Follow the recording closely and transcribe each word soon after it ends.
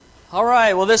All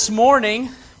right, well, this morning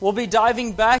we'll be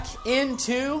diving back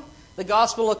into the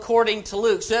Gospel according to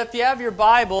Luke. So if you have your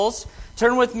Bibles,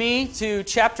 turn with me to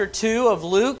chapter 2 of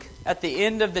Luke at the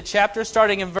end of the chapter,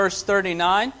 starting in verse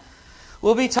 39.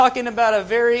 We'll be talking about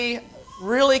a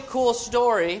really cool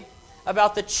story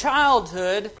about the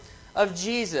childhood of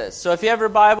Jesus. So if you have your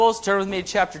Bibles, turn with me to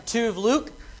chapter 2 of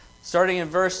Luke, starting in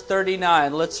verse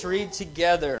 39. Let's read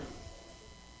together.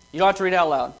 You don't have to read out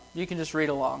loud. You can just read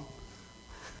along.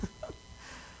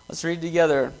 Let's read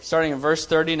together, starting in verse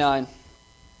 39.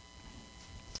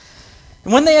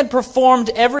 And when they had performed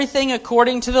everything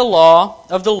according to the law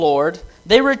of the Lord,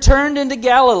 they returned into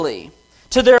Galilee,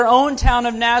 to their own town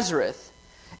of Nazareth.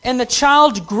 And the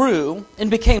child grew and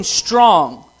became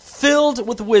strong, filled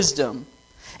with wisdom,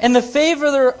 and the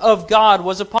favor of God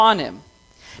was upon him.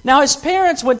 Now his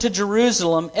parents went to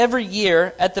Jerusalem every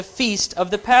year at the feast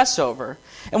of the Passover.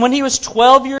 And when he was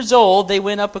 12 years old, they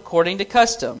went up according to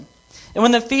custom. And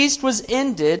when the feast was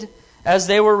ended, as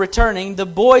they were returning, the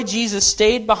boy Jesus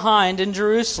stayed behind in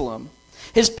Jerusalem.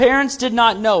 His parents did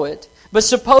not know it, but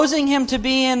supposing him to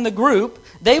be in the group,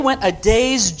 they went a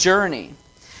day's journey.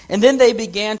 And then they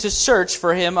began to search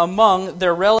for him among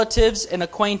their relatives and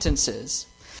acquaintances.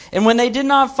 And when they did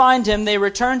not find him, they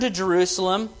returned to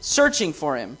Jerusalem, searching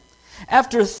for him.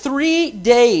 After 3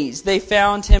 days, they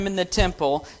found him in the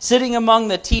temple, sitting among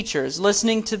the teachers,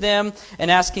 listening to them and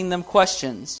asking them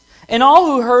questions. And all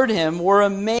who heard him were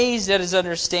amazed at his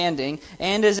understanding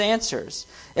and his answers.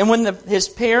 And when his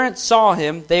parents saw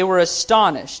him, they were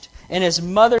astonished. And his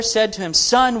mother said to him,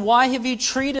 "Son, why have you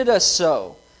treated us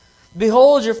so?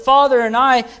 Behold, your father and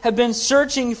I have been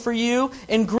searching for you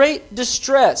in great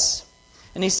distress."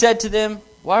 And he said to them,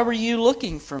 "Why were you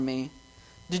looking for me?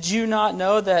 Did you not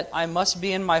know that I must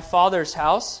be in my Father's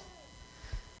house?"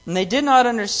 And they did not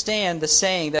understand the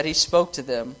saying that he spoke to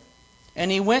them. And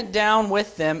he went down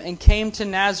with them and came to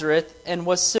Nazareth and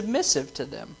was submissive to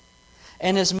them.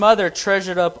 And his mother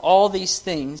treasured up all these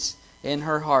things in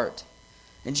her heart.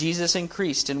 And Jesus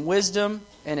increased in wisdom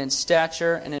and in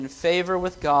stature and in favor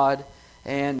with God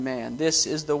and man. This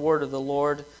is the word of the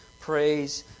Lord.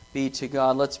 Praise be to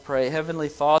God. Let's pray. Heavenly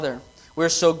Father, we're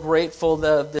so grateful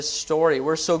of this story.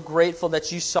 We're so grateful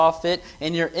that you saw fit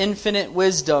in your infinite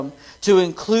wisdom to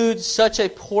include such a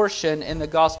portion in the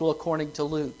Gospel according to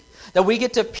Luke. That we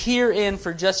get to peer in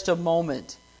for just a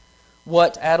moment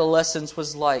what adolescence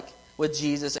was like with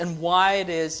Jesus and why it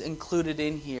is included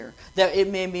in here. That it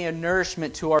may be a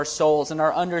nourishment to our souls and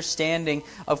our understanding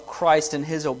of Christ and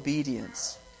His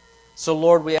obedience. So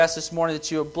Lord, we ask this morning that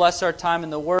you would bless our time in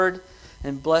the Word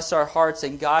and bless our hearts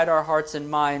and guide our hearts and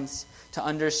minds to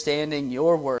understanding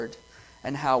your Word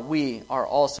and how we are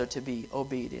also to be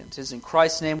obedient. It is in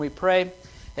Christ's name we pray.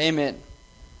 Amen.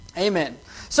 Amen.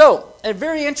 So, a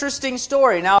very interesting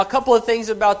story. Now, a couple of things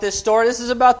about this story. This is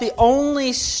about the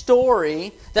only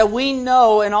story that we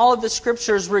know in all of the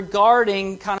Scriptures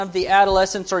regarding kind of the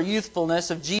adolescence or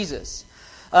youthfulness of Jesus.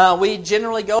 We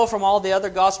generally go from all the other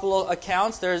Gospel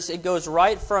accounts. It goes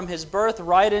right from His birth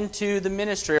right into the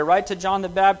ministry, or right to John the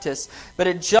Baptist. But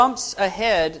it jumps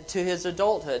ahead to His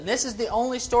adulthood. And this is the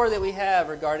only story that we have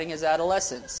regarding His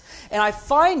adolescence. And I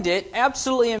find it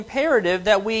absolutely imperative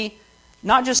that we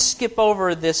not just skip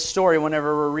over this story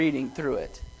whenever we're reading through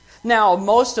it. Now,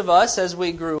 most of us, as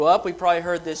we grew up, we probably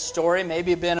heard this story,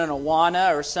 maybe been in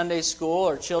Awana or Sunday school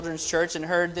or children's church and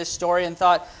heard this story and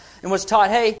thought, and was taught,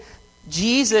 hey,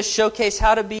 Jesus showcased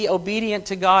how to be obedient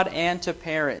to God and to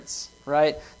parents,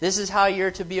 right? This is how you're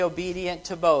to be obedient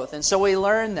to both. And so we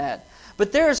learn that.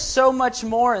 But there is so much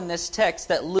more in this text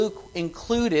that Luke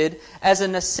included as a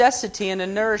necessity and a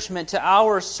nourishment to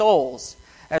our souls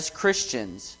as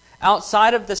Christians.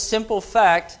 Outside of the simple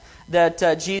fact that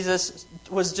Jesus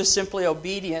was just simply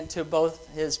obedient to both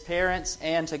His parents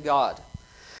and to God.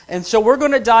 And so we're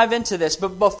going to dive into this.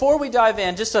 But before we dive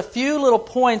in, just a few little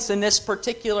points in this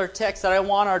particular text that I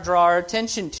want to draw our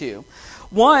attention to.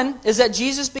 One is that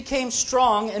Jesus became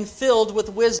strong and filled with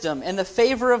wisdom, and the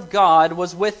favor of God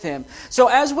was with Him. So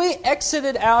as we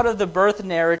exited out of the birth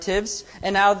narratives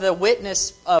and out of the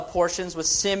witness portions with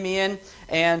Simeon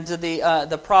and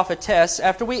the prophetess,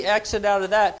 after we exit out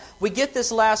of that, we get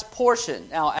this last portion.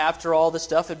 Now, after all the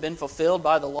stuff had been fulfilled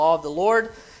by the law of the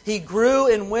Lord, He grew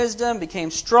in wisdom,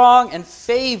 became strong, and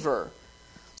favor.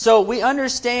 So we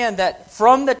understand that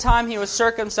from the time He was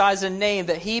circumcised and named,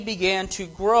 that He began to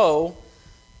grow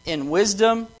in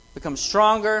wisdom, become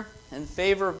stronger, and the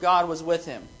favor of God was with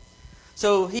Him.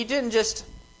 So He didn't just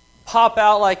pop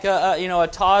out like a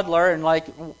toddler and like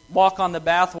walk on the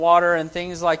bath water and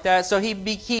things like that. So he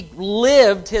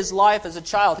lived His life as a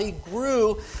child. He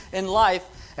grew in life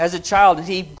as a child, and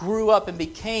He grew up and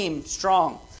became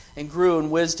strong. and grew in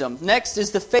wisdom. Next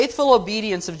is the faithful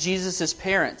obedience of Jesus'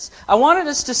 parents. I wanted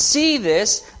us to see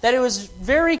this, that it was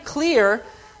very clear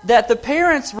that the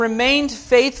parents remained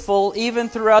faithful even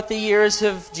throughout the years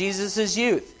of Jesus'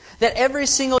 youth. That every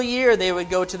single year they would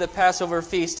go to the Passover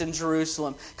feast in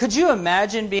Jerusalem. Could you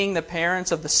imagine being the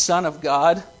parents of the Son of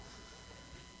God?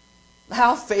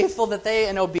 How faithful that they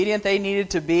and obedient they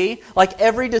needed to be. Like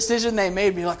every decision they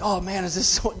made, be like, oh man, is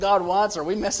this what God wants? Are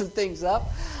we messing things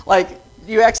up? Like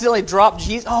you accidentally dropped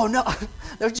Jesus. Oh no,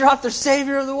 they dropped the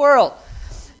Savior of the world.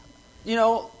 You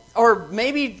know, or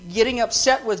maybe getting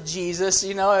upset with Jesus,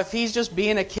 you know, if he's just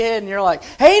being a kid and you're like,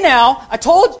 hey now, I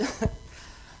told you.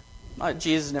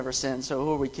 Jesus never sinned, so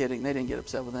who are we kidding? They didn't get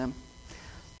upset with him.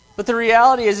 But the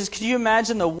reality is could you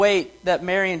imagine the weight that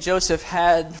Mary and Joseph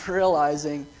had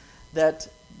realizing that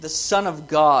the Son of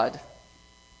God,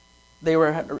 they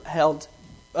were held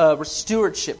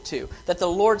stewardship to. That the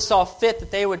Lord saw fit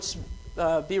that they would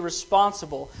be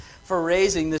responsible for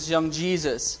raising this young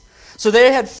Jesus. So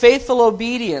they had faithful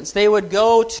obedience. They would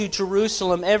go to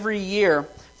Jerusalem every year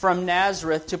from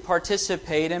Nazareth to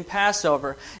participate in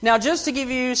Passover. Now, just to give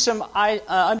you some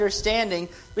understanding,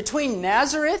 between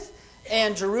Nazareth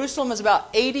and Jerusalem is about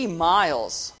 80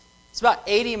 miles. It's about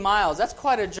 80 miles. That's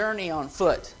quite a journey on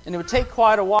foot. And it would take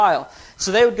quite a while.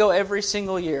 So they would go every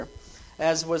single year,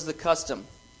 as was the custom.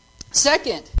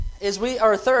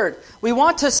 Third, we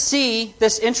want to see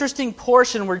this interesting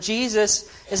portion where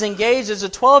Jesus is engaged as a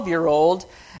 12-year-old,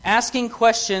 asking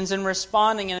questions and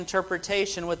responding in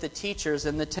interpretation with the teachers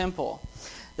in the temple.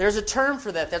 There's a term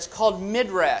for that that's called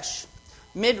midrash.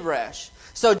 Midrash.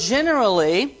 So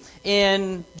generally,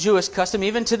 in Jewish custom,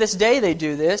 even to this day they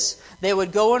do this, they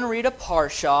would go and read a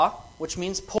parsha, which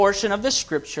means portion of the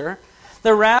Scripture.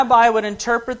 The rabbi would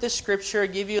interpret the Scripture,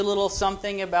 give you a little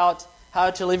something about how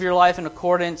to live your life in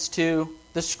accordance to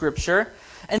the Scripture.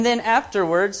 And then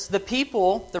afterwards, the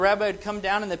rabbi would come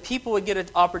down and the people would get an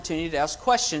opportunity to ask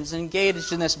questions and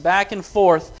engage in this back and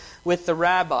forth with the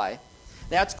rabbi.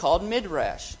 That's called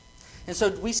midrash. And so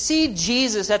we see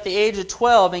Jesus at the age of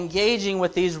 12 engaging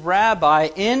with these rabbi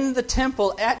in the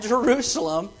temple at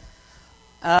Jerusalem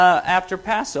after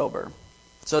Passover.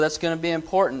 So that's going to be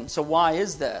important. So why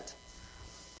is that?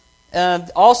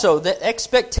 And also, the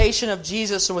expectation of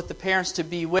Jesus and with the parents to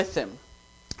be with him.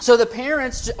 So the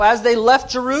parents, as they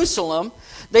left Jerusalem,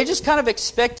 they just kind of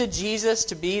expected Jesus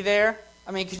to be there.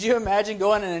 I mean, could you imagine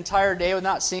going an entire day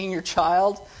without not seeing your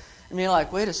child? And being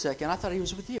like, wait a second, I thought he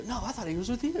was with you. No, I thought he was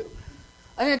with you.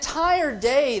 An entire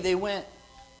day they went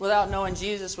without knowing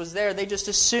Jesus was there. They just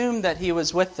assumed that he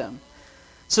was with them.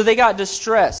 So they got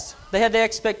distressed. They had the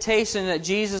expectation that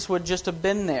Jesus would just have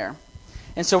been there.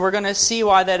 And so we're going to see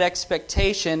why that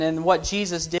expectation and what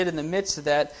Jesus did in the midst of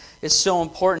that is so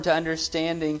important to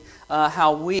understanding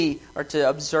how we are to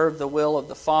observe the will of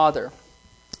the Father.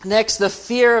 Next, the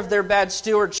fear of their bad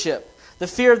stewardship. The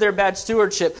fear of their bad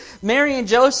stewardship. Mary and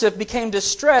Joseph became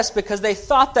distressed because they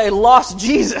thought they lost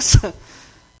Jesus.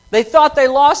 They thought they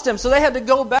lost him, so they had to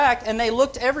go back and they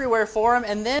looked everywhere for him,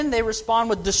 and then they respond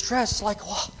with distress, like,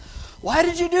 why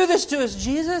did you do this to us,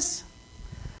 Jesus?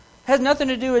 It has nothing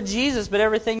to do with Jesus, but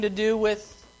everything to do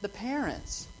with the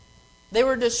parents. They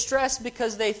were distressed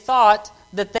because they thought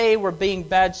that they were being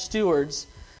bad stewards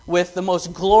with the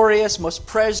most glorious, most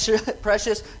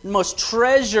precious, most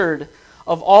treasured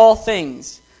of all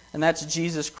things, and that's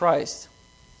Jesus Christ.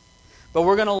 But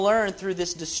we're going to learn through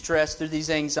this distress, through these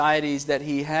anxieties that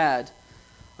he had,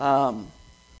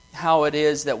 how it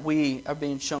is that we are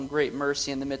being shown great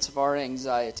mercy in the midst of our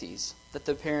anxieties, that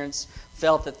the parents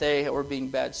felt that they were being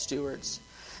bad stewards.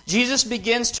 Jesus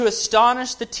begins to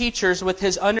astonish the teachers with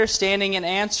his understanding and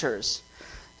answers.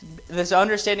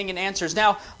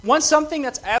 Now, something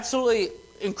that's absolutely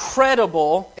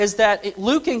incredible is that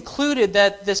Luke included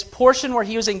that this portion where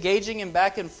he was engaging in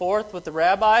back and forth with the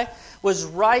rabbi was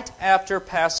right after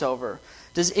Passover.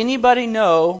 Does anybody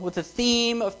know what the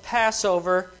theme of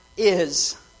Passover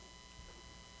is?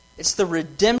 It's the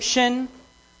redemption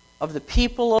of the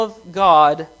people of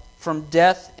God from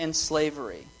death and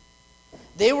slavery.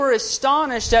 They were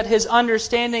astonished at his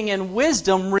understanding and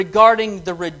wisdom regarding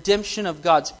the redemption of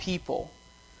God's people.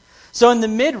 So in the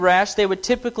midrash, they would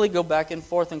typically go back and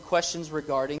forth in questions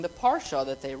regarding the parsha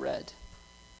that they read.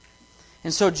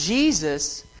 And so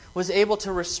Jesus was able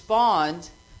to respond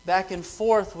back and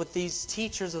forth with these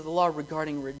teachers of the law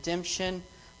regarding redemption,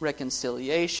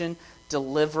 reconciliation,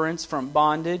 deliverance from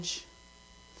bondage.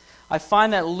 I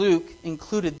find that Luke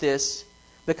included this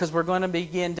because we're going to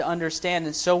begin to understand,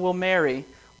 and so will Mary,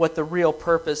 what the real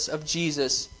purpose of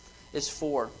Jesus is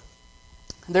for.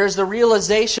 there's the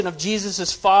realization of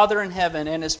Jesus' Father in heaven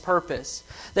and His purpose.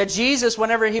 That Jesus,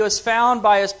 whenever He was found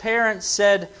by His parents,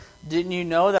 said, "Didn't you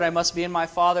know that I must be in my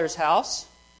Father's house?"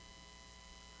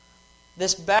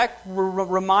 This back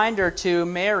reminder to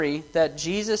Mary that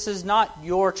Jesus is not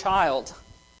your child.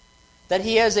 That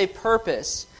He has a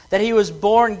purpose. That He was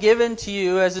born, given to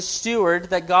you as a steward.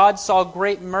 That God saw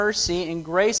great mercy and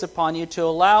grace upon you to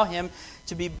allow Him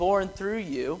to be born through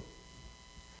you.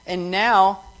 And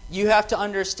now you have to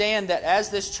understand that as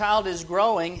this child is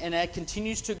growing and it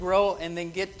continues to grow and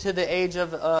then get to the age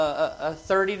of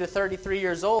 30 to 33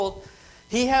 years old,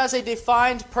 He has a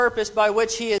defined purpose by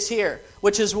which He is here.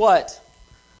 Which is what?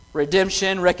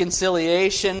 Redemption,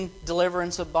 reconciliation,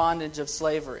 deliverance of bondage of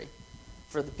slavery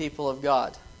for the people of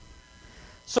God.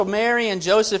 So Mary and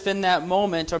Joseph in that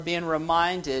moment are being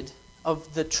reminded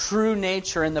of the true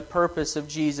nature and the purpose of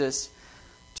Jesus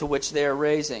to which they are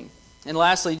raising. And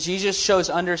lastly, Jesus shows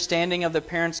understanding of the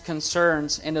parents'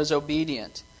 concerns and is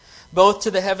obedient, both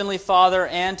to the Heavenly Father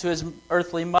and to His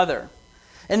earthly mother.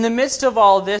 In the midst of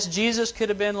all this, Jesus could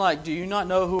have been like, "Do you not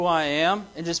know who I am?"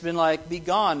 And just been like, "Be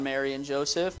gone, Mary and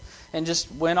Joseph," and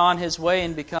just went on His way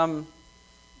and become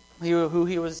who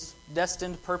He was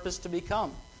destined, purposed to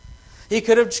become. He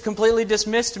could have completely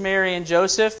dismissed Mary and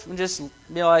Joseph and just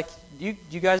be like, you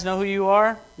guys know who you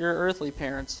are? You're earthly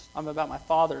parents. I'm about my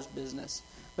Father's business."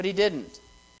 But He didn't.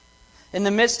 In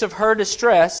the midst of her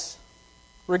distress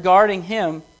regarding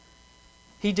Him,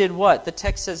 He did what? The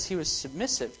text says He was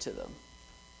submissive to them.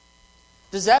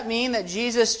 Does that mean that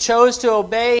Jesus chose to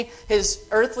obey His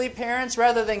earthly parents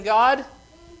rather than God?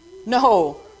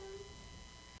 No.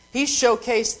 He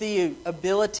showcased the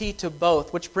ability to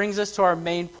both, which brings us to our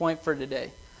main point for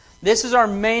today. This is our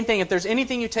main thing. If there's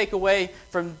anything you take away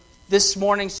from this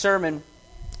morning's sermon,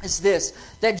 it's this: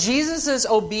 that Jesus'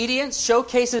 obedience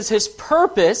showcases His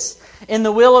purpose in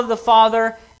the will of the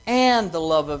Father and the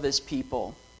love of His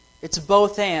people. It's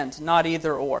both and, not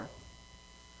either or.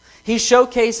 He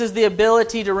showcases the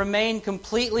ability to remain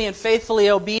completely and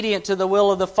faithfully obedient to the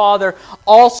will of the Father,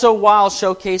 also while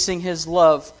showcasing His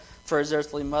love for His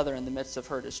earthly mother in the midst of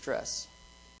her distress.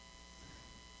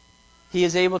 He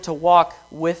is able to walk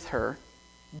with her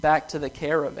back to the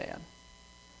caravan,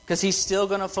 because He's still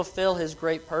going to fulfill His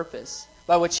great purpose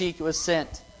by which He was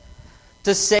sent,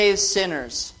 to save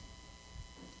sinners.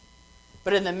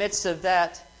 But in the midst of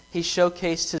that, He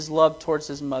showcased His love towards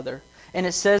His mother. And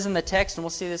it says in the text, and we'll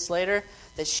see this later,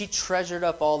 that she treasured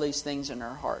up all these things in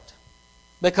her heart.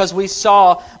 Because we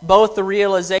saw both the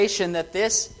realization that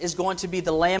this is going to be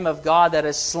the Lamb of God that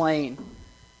is slain,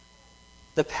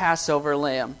 the Passover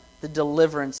Lamb, the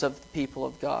deliverance of the people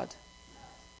of God.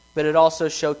 But it also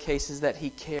showcases that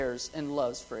He cares and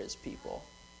loves for His people.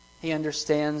 He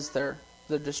understands their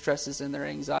distresses and their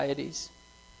anxieties.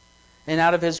 And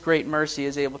out of His great mercy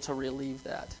is able to relieve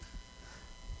that.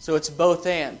 So it's both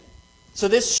and. So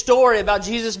this story about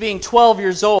Jesus being 12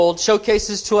 years old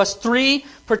showcases to us three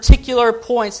particular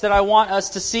points that I want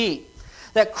us to see.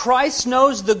 That Christ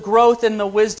knows the growth and the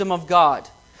wisdom of God.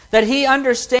 That He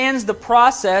understands the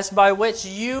process by which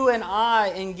you and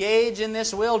I engage in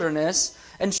this wilderness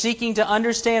and seeking to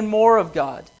understand more of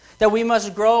God. That we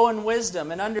must grow in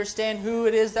wisdom and understand who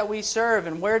it is that we serve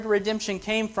and where the redemption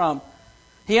came from.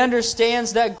 He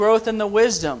understands that growth and the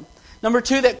wisdom. Number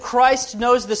two, that Christ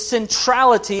knows the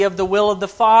centrality of the will of the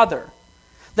Father.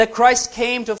 That Christ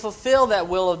came to fulfill that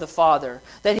will of the Father.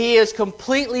 That He is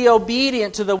completely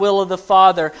obedient to the will of the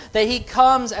Father. That He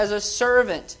comes as a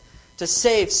servant to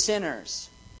save sinners.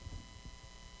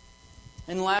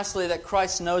 And lastly, that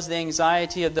Christ knows the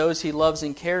anxiety of those He loves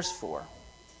and cares for.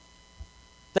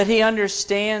 That He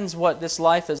understands what this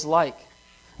life is like.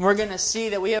 And we're going to see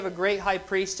that we have a great high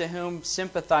priest to whom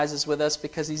sympathizes with us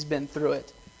because He's been through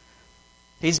it.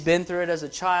 He's been through it as a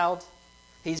child.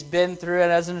 He's been through it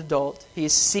as an adult.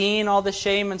 He's seen all the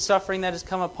shame and suffering that has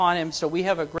come upon Him. So we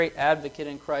have a great advocate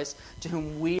in Christ to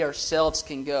whom we ourselves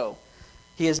can go.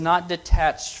 He is not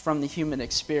detached from the human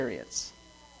experience.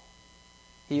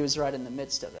 He was right in the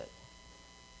midst of it.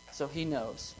 So He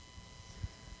knows.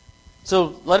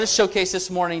 So let us showcase this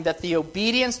morning that the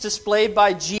obedience displayed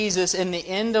by Jesus in the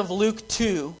end of Luke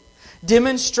 2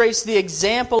 demonstrates the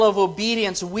example of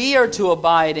obedience we are to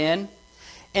abide in,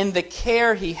 and the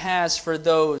care He has for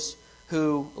those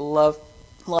who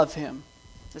love Him.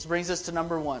 This brings us to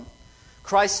number one.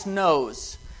 Christ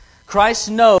knows.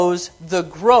 Christ knows the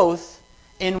growth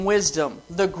in wisdom.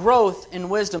 The growth in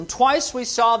wisdom. Twice we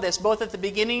saw this, both at the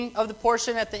beginning of the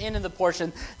portion, at the end of the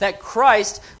portion, that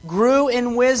Christ grew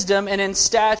in wisdom and in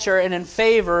stature and in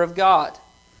favor of God.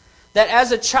 That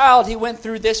as a child He went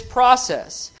through this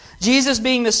process. Jesus,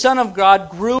 being the Son of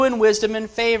God, grew in wisdom and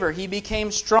favor. He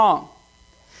became strong.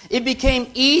 It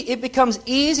becomes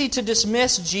easy to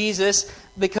dismiss Jesus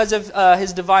because of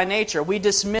His divine nature. We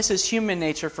dismiss His human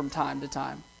nature from time to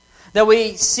time. That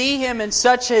we see Him in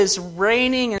such as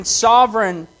reigning and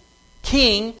sovereign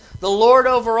King, the Lord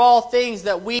over all things,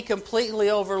 that we completely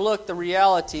overlook the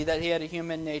reality that He had a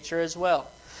human nature as well.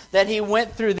 That He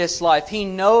went through this life. He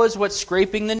knows what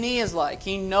scraping the knee is like.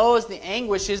 He knows the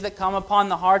anguishes that come upon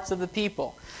the hearts of the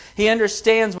people. He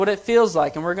understands what it feels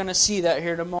like, and we're going to see that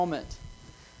here in a moment.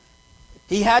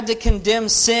 He had to condemn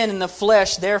sin in the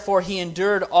flesh, therefore He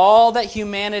endured all that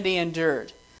humanity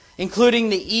endured, including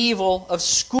the evil of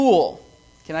school.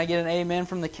 Can I get an amen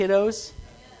from the kiddos?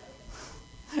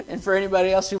 And for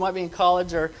anybody else who might be in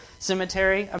college or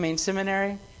seminary.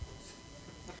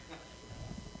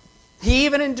 He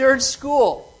even endured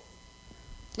school.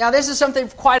 Now this is something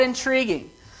quite intriguing.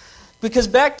 Because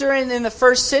back in the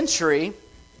first century,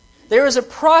 there was a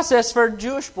process for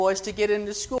Jewish boys to get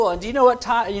into school. And do you know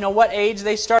what age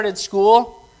they started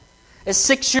school? At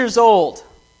 6 years old.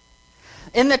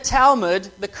 In the Talmud,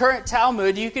 the current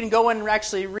Talmud, you can go in and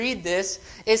actually read this.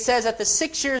 It says at the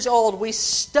 6 years old, we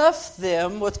stuffed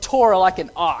them with Torah like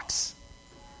an ox.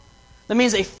 That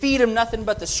means they feed them nothing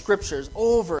but the Scriptures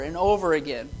over and over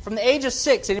again. From the age of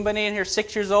 6, anybody in here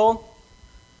 6 years old?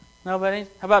 Nobody?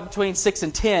 How about between 6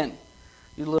 and 10?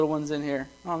 You little ones in here.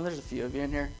 Oh, there's a few of you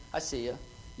in here. I see you.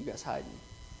 You guys hiding.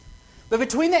 But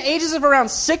between the ages of around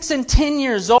 6 and 10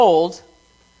 years old,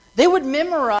 they would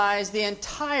memorize the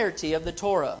entirety of the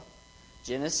Torah.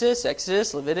 Genesis,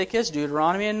 Exodus, Leviticus,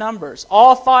 Deuteronomy, and Numbers.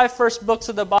 All 5 first books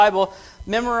of the Bible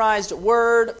memorized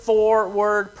word for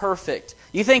word perfect.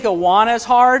 You think Awana is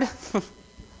hard?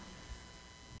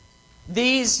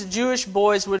 These Jewish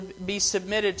boys would be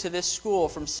submitted to this school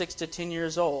from 6 to 10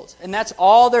 years old. And that's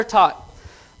all they're taught.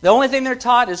 The only thing they're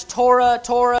taught is Torah,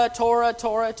 Torah, Torah,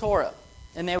 Torah, Torah.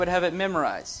 And they would have it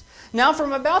memorized. Now,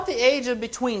 from about the age of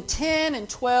between 10 and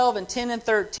 12 and 10 and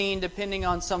 13, depending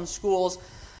on some schools,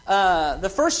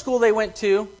 the first school they went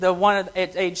to, the one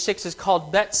at age 6, is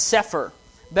called Bet Sefer.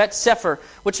 Bet Sefer,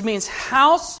 which means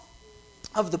house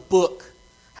of the book.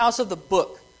 House of the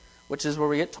book, which is where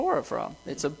we get Torah from.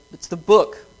 It's the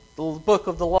book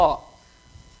of the law.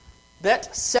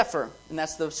 Bet Sefer, and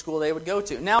that's the school they would go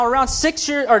to. Now, around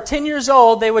 10 years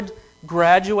old, they would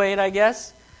graduate, I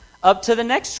guess, up to the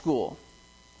next school,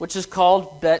 which is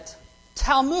called Bet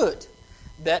Talmud.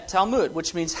 Bet Talmud,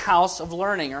 which means house of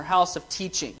learning or house of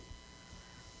teaching.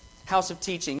 House of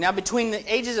teaching. Now, between the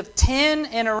ages of 10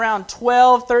 and around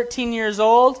 12, 13 years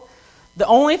old, the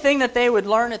only thing that they would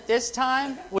learn at this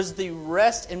time was the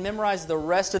rest and memorize the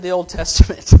rest of the Old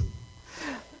Testament.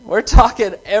 We're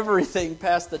talking everything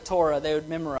past the Torah they would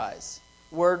memorize,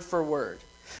 word for word.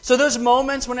 So those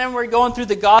moments whenever we're going through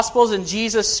the Gospels and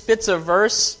Jesus spits a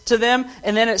verse to them,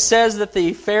 and then it says that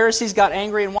the Pharisees got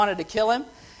angry and wanted to kill Him,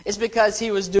 it's because He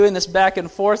was doing this back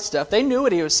and forth stuff. They knew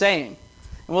what He was saying.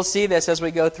 And we'll see this as we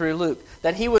go through Luke.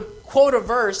 That He would quote a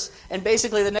verse, and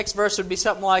basically the next verse would be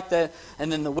something like that,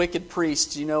 and then the wicked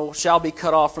priest, shall be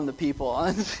cut off from the people.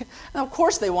 And of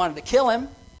course they wanted to kill Him.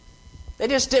 They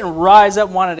just didn't rise up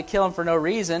and wanted to kill Him for no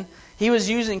reason. He was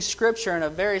using Scripture in a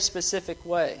very specific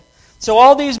way. So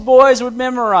all these boys would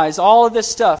memorize all of this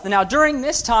stuff. Now during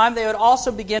this time, they would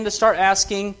also begin to start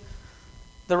asking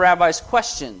the rabbis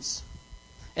questions.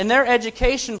 In their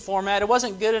education format, it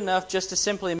wasn't good enough just to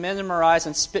simply memorize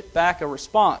and spit back a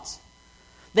response.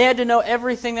 They had to know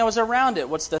everything that was around it.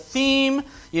 What's the theme?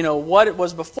 What it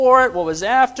was before it, what was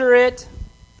after it.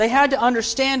 They had to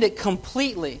understand it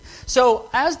completely. So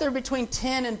as they're between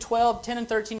 10 and 12, 10 and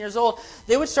 13 years old,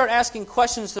 they would start asking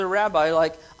questions to the rabbi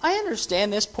like, I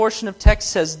understand this portion of text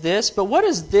says this, but what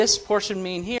does this portion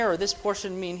mean here or this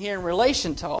portion mean here in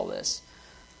relation to all this?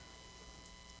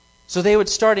 So they would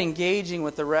start engaging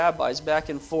with the rabbis back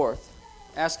and forth,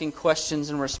 asking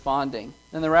questions and responding.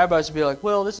 And the rabbis would be like,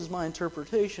 well, this is my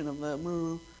interpretation of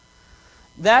that.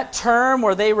 That term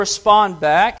where they respond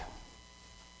back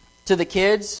to the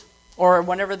kids, or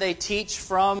whenever they teach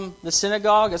from the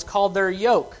synagogue, is called their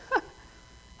yoke.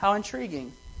 How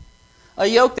intriguing. A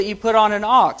yoke that you put on an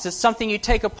ox. It's something you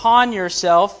take upon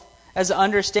yourself as an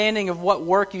understanding of what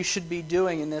work you should be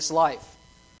doing in this life.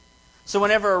 So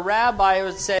whenever a rabbi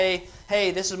would say,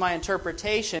 hey, this is my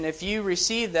interpretation, if you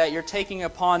receive that, you're taking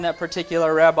upon that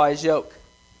particular rabbi's yoke.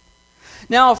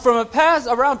 Now, from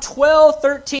around 12,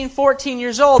 13, 14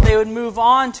 years old, they would move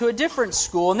on to a different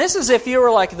school. And this is if you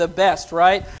were like the best,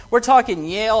 right? We're talking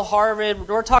Yale, Harvard.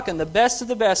 We're talking the best of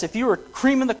the best. If you were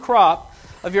cream of the crop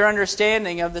of your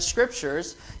understanding of the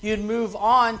Scriptures, you'd move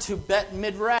on to Bet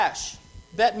Midrash.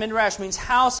 Bet Midrash means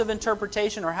house of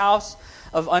interpretation or house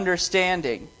of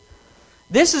understanding.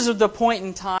 This is the point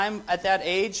in time at that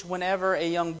age whenever a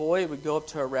young boy would go up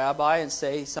to a rabbi and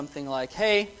say something like,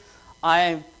 "Hey,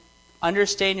 I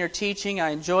understand your teaching.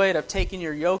 I enjoy it. I've taken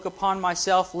your yoke upon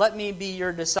myself. Let me be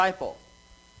your disciple."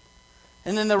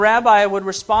 And then the rabbi would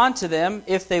respond to them,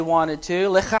 if they wanted to,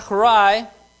 "Lechachrai,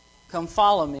 come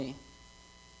follow me."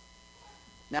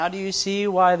 Now do you see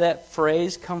why that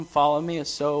phrase, "come follow me," is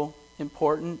so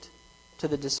important to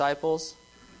the disciples?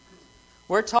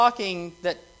 We're talking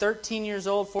that 13 years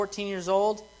old, 14 years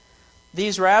old,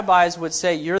 these rabbis would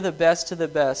say, "You're the best of the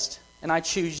best, and I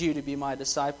choose you to be my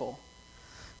disciple."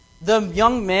 The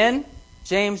young men,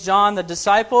 James, John, the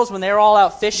disciples, when they were all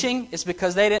out fishing, it's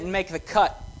because they didn't make the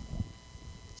cut.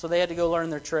 So they had to go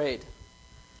learn their trade.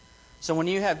 So when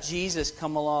you have Jesus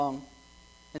come along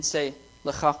and say,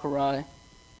 "Lechacharai,"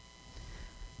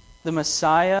 the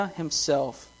Messiah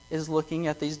himself is looking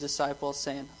at these disciples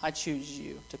saying, "I choose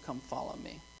you to come follow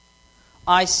me.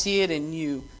 I see it in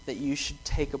you that you should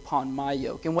take upon my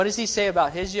yoke." And what does he say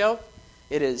about his yoke?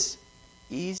 It is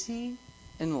easy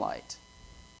and light.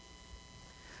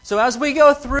 So as we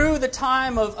go through the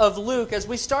time of Luke, as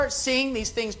we start seeing these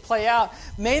things play out,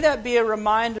 may that be a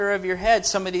reminder of your head,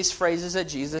 some of these phrases that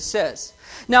Jesus says.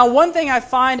 Now, one thing I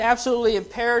find absolutely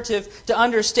imperative to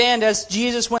understand as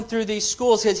Jesus went through these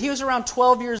schools is he was around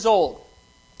 12 years old.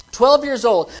 12 years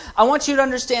old. I want you to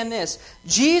understand this.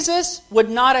 Jesus would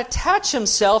not attach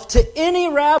himself to any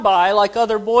rabbi like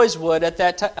other boys would at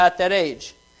that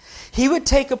age. He would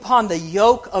take upon the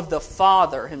yoke of the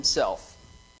Father himself.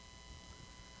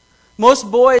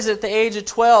 Most boys at the age of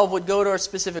 12 would go to a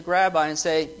specific rabbi and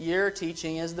say, "Your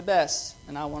teaching is the best,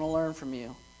 and I want to learn from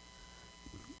you."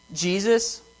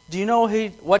 Jesus, do you know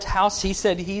what house he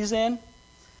said he's in?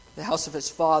 The house of his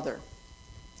Father.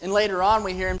 And later on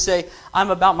we hear him say, "I'm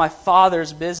about my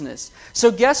Father's business." So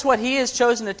guess what he has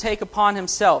chosen to take upon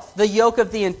himself? The yoke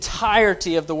of the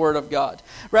entirety of the Word of God.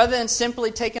 Rather than simply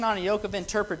taking on a yoke of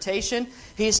interpretation,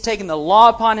 he's taken the law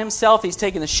upon himself. He's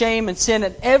taken the shame and sin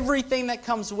and everything that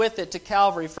comes with it to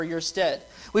Calvary for your stead.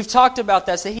 We've talked about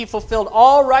that, that he fulfilled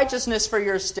all righteousness for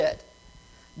your stead.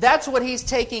 That's what he's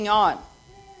taking on.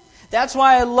 That's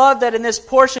why I love that in this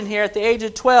portion here at the age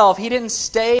of 12, he didn't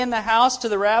stay in the house to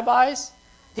the rabbis.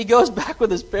 He goes back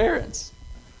with his parents.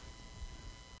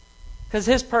 Because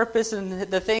his purpose and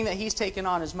the thing that he's taken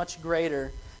on is much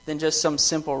greater than just some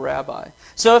simple rabbi.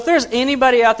 So if there's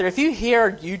anybody out there, if you hear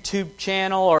a YouTube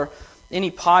channel or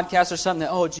any podcast or something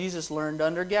that, "Oh, Jesus learned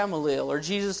under Gamaliel," or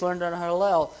 "Jesus learned under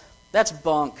Hillel," that's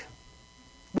bunk.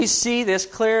 We see this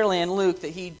clearly in Luke that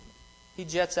he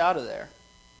jets out of there.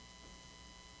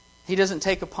 He doesn't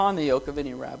take upon the yoke of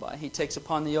any rabbi. He takes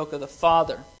upon the yoke of the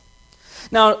Father.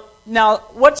 Now,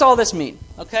 what's all this mean?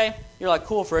 Okay? You're like,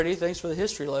 "Cool, Freddie. Thanks for the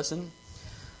history lesson."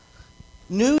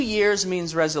 New Year's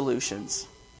means resolutions.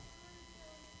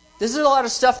 This is a lot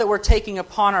of stuff that we're taking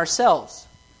upon ourselves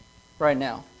right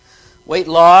now. Weight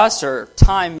loss or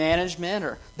time management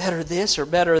or better this or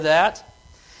better that.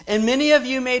 And many of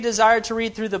you may desire to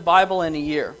read through the Bible in a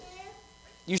year.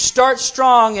 You start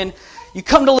strong and you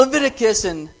come to Leviticus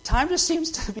and time just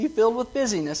seems to be filled with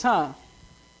busyness, huh?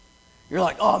 You're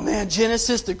like, "Oh man,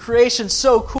 Genesis, the creation's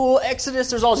so cool. Exodus,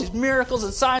 there's all these miracles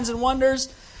and signs and wonders."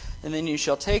 And then you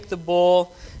shall take the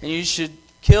bull, and you should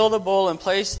kill the bull and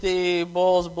place the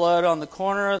bull's blood on the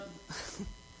corner.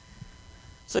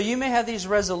 So you may have these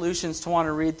resolutions to want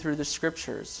to read through the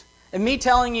Scriptures. And me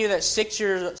telling you that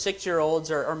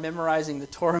six-year-olds are memorizing the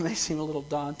Torah may seem a little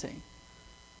daunting.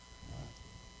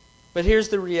 But here's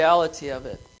the reality of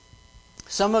it.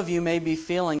 Some of you may be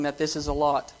feeling that this is a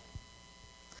lot.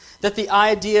 That the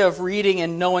idea of reading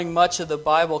and knowing much of the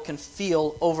Bible can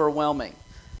feel overwhelming.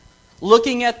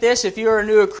 Looking at this, if you're a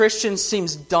new Christian,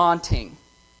 seems daunting.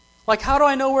 Like, how do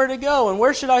I know where to go? And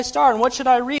where should I start? And what should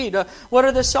I read? What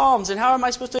are the Psalms? And how am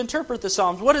I supposed to interpret the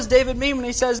Psalms? What does David mean when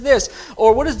he says this?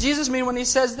 Or what does Jesus mean when he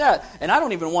says that? And I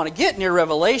don't even want to get near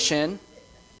Revelation.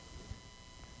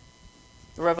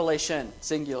 Revelation,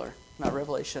 singular, not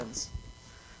Revelations.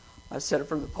 I've said it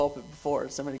from the pulpit before.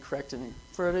 Somebody corrected me.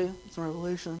 Freddie, it's a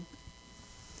Revelation.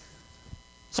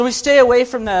 So we stay away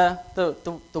from the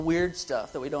weird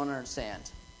stuff that we don't understand.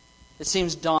 It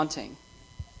seems daunting.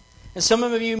 And some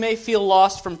of you may feel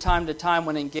lost from time to time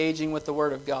when engaging with the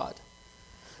Word of God.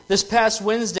 This past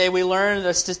Wednesday, we learned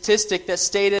a statistic that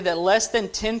stated that less than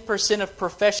 10% of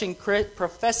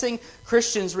professing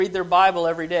Christians read their Bible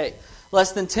every day.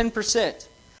 Less than 10%.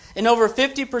 And over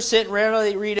 50%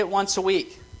 rarely read it once a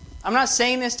week. I'm not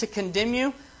saying this to condemn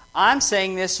you. I'm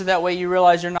saying this so that way you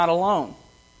realize you're not alone.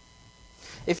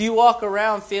 if you walk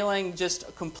around feeling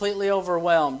just completely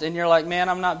overwhelmed and you're like, man,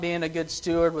 I'm not being a good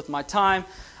steward with my time.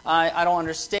 I don't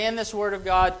understand this Word of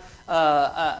God.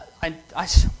 I'm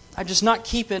just not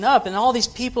keeping up. And all these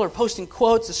people are posting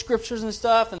quotes of scriptures and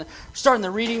stuff and starting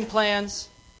the reading plans.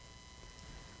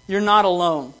 You're not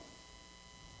alone.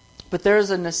 But there's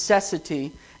a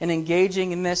necessity in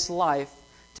engaging in this life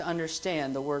to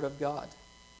understand the Word of God.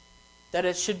 That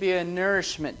it should be a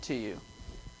nourishment to you.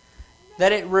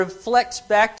 That it reflects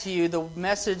back to you the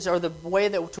message or the way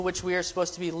to which we are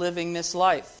supposed to be living this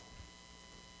life.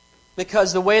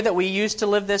 Because the way that we used to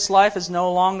live this life is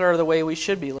no longer the way we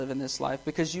should be living this life.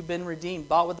 Because you've been redeemed,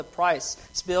 bought with a price,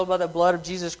 spilled by the blood of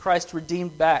Jesus Christ,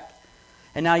 redeemed back.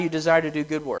 And now you desire to do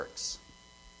good works.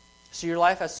 So your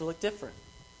life has to look different.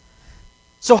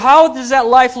 So how does that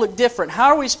life look different? How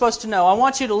are we supposed to know? I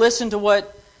want you to listen to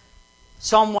what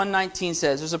Psalm 119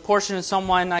 says. There's a portion in Psalm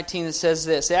 119 that says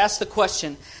this. It asks the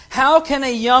question, how can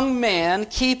a young man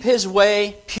keep his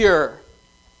way pure?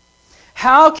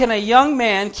 How can a young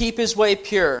man keep his way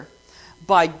pure?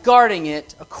 By guarding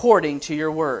it according to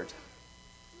your word.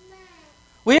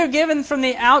 We are given from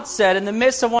the outset, in the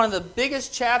midst of one of the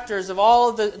biggest chapters of all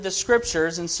of the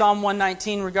Scriptures in Psalm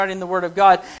 119 regarding the Word of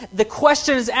God, the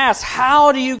question is asked,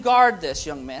 how do you guard this,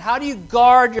 young man? How do you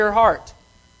guard your heart?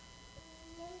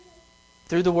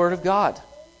 Through the Word of God.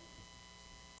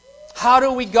 How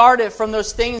do we guard it from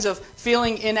those things of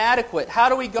feeling inadequate? How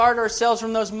do we guard ourselves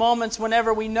from those moments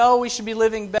whenever we know we should be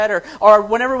living better? Or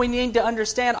whenever we need to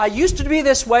understand, I used to be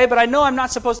this way, but I know I'm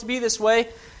not supposed to be this way.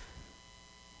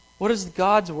 What does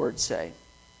God's Word say?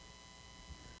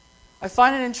 I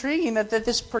find it intriguing that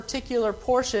this particular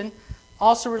portion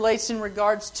also relates in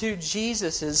regards to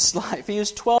Jesus' life. He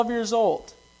was 12 years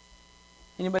old.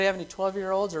 Anybody have any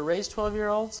 12-year-olds or raised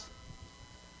 12-year-olds?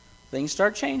 Things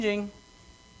start changing.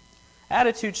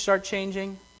 Attitudes start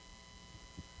changing.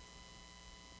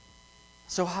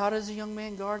 So how does a young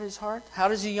man guard his heart? How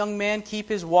does a young man keep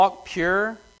his walk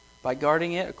pure? By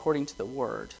guarding it according to the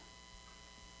Word.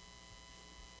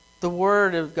 The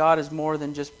Word of God is more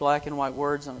than just black and white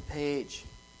words on a page,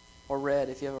 or red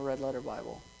if you have a red letter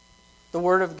Bible. The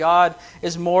Word of God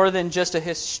is more than just a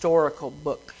historical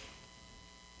book.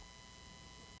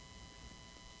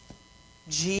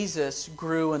 Jesus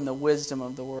grew in the wisdom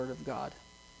of the Word of God.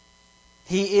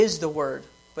 He is the Word,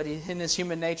 but in His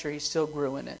human nature, He still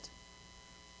grew in it.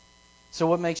 So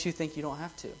what makes you think you don't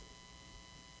have to?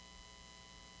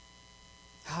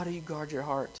 How do you guard your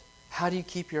heart? How do you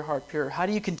keep your heart pure? How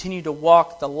do you continue to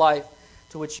walk the life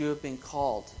to which you have been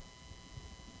called?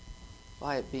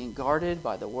 By it being guarded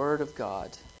by the Word of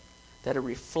God, that it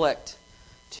reflect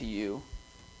to you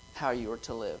how you are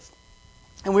to live.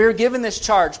 And we were given this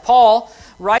charge. Paul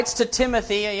writes to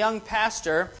Timothy, a young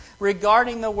pastor,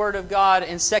 regarding the Word of God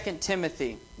in 2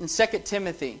 Timothy. In 2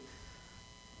 Timothy,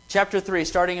 chapter 3,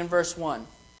 starting in verse 1.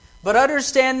 But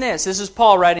understand this. This is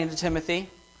Paul writing to Timothy.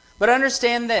 But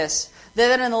understand this,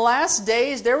 that in the last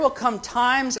days there will come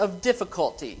times of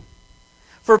difficulty.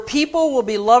 For people will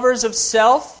be lovers of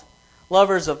self,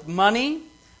 lovers of money,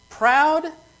 proud,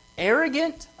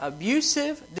 arrogant,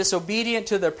 abusive, disobedient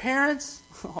to their parents.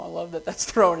 Oh, I love that that's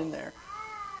thrown in there.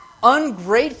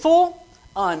 Ungrateful,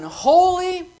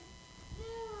 unholy,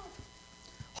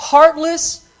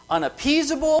 heartless,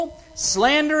 unappeasable,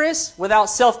 slanderous, without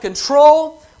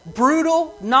self-control,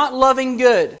 brutal, not loving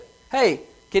good. Hey,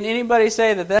 can anybody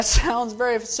say that sounds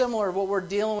very similar to what we're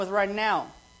dealing with right now?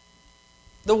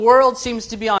 The world seems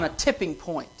to be on a tipping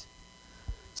point.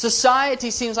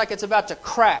 Society seems like it's about to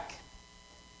crack.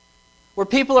 Where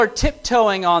people are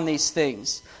tiptoeing on these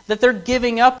things. That they're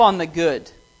giving up on the good.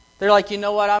 They're like, you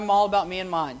know what, I'm all about me and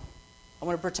mine. I'm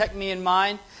going to protect me and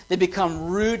mine. They become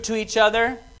rude to each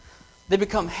other. They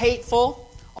become hateful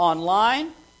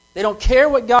online. They don't care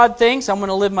what God thinks. I'm going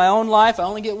to live my own life. I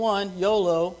only get one.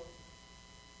 YOLO.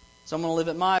 So I'm going to live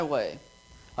it my way.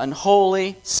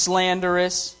 Unholy,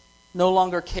 slanderous, no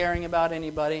longer caring about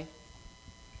anybody.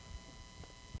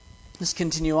 Let's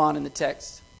continue on in the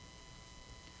text.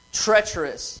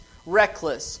 Treacherous,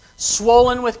 reckless,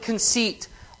 swollen with conceit,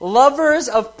 lovers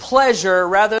of pleasure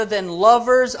rather than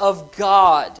lovers of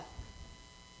God.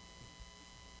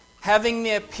 Having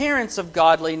the appearance of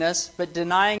godliness, but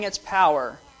denying its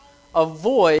power.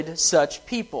 Avoid such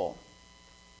people.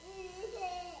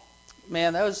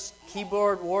 Man, those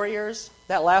keyboard warriors,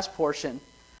 that last portion,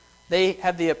 they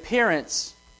have the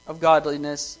appearance of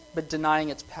godliness, but denying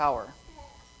its power.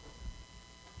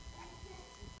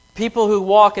 People who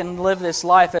walk and live this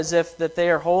life as if that they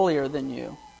are holier than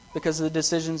you because of the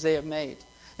decisions they have made.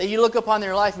 That you look upon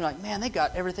their life and you're like, man, they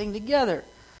got everything together.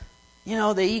 You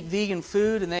know, they eat vegan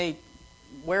food and they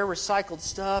wear recycled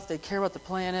stuff. They care about the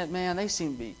planet. Man, they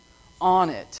seem to be on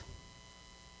it.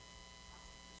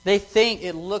 They think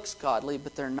it looks godly,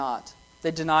 but they're not.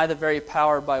 They deny the very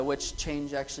power by which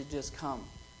change actually does come.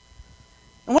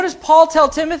 And what does Paul tell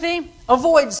Timothy?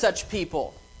 Avoid such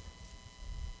people.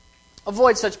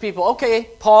 Avoid such people. Okay,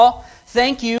 Paul,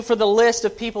 thank you for the list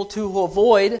of people to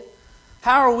avoid.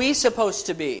 How are we supposed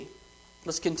to be?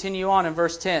 Let's continue on in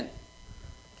verse 10.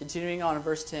 Continuing on in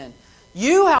verse 10.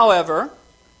 You, however,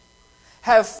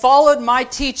 have followed my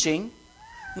teaching,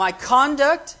 my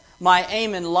conduct, my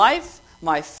aim in life,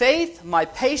 my faith, my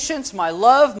patience, my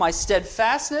love, my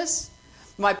steadfastness,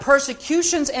 my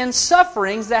persecutions and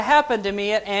sufferings that happened to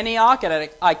me at Antioch,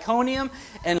 at Iconium,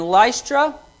 and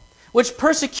Lystra, which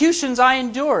persecutions I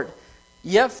endured.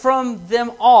 Yet from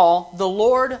them all the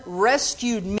Lord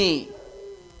rescued me.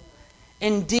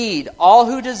 Indeed, all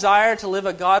who desire to live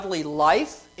a godly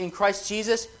life in Christ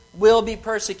Jesus will be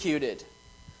persecuted.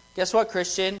 Guess what,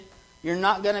 Christian? You're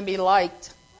not going to be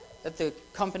liked at the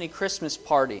company Christmas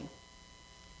party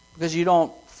because you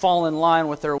don't fall in line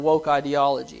with their woke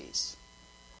ideologies.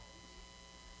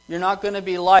 You're not going to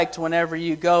be liked whenever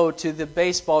you go to the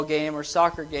baseball game or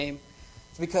soccer game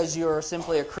because you're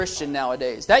simply a Christian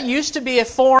nowadays. That used to be a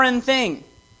foreign thing.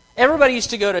 Everybody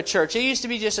used to go to church. It used to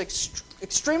be just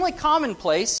extremely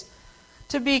commonplace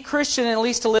to be Christian and at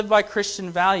least to live by Christian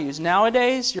values.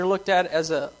 Nowadays, you're looked at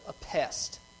as a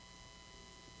pest.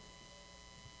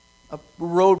 A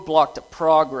roadblock to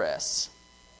progress.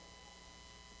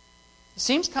 It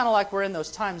seems kind of like we're in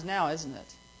those times now, isn't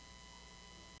it?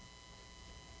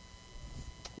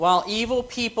 While evil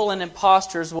people and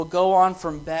impostors will go on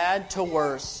from bad to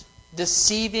worse,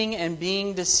 deceiving and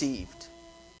being deceived.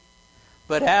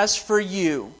 But as for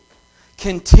you,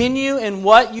 continue in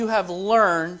what you have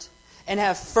learned and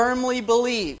have firmly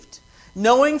believed,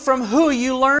 knowing from who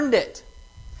you learned it,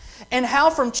 and how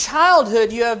from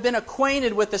childhood you have been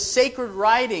acquainted with the sacred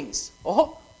writings.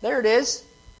 Oh, there it is.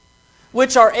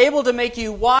 Which are able to make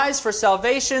you wise for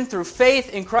salvation through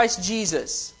faith in Christ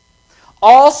Jesus.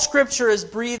 All Scripture is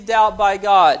breathed out by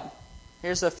God.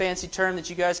 Here's a fancy term that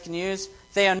you guys can use.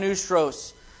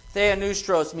 Theopneustos.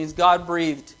 Theopneustos means God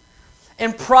breathed.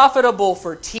 And profitable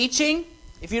for teaching.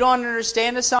 If you don't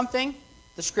understand something,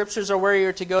 the Scriptures are where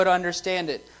you're to go to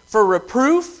understand it. For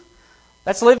reproof.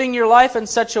 That's living your life in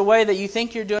such a way that you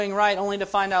think you're doing right only to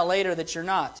find out later that you're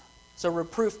not. So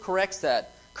reproof corrects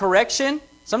that. Correction.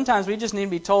 Sometimes we just need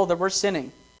to be told that we're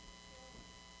sinning.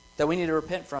 That we need to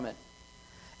repent from it.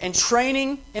 And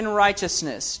training in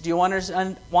righteousness. Do you want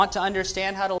to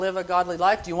understand how to live a godly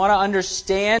life? Do you want to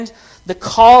understand the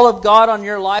call of God on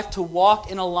your life to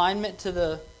walk in alignment to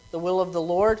the will of the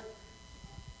Lord?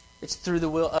 It's through the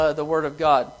Word of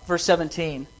God. Verse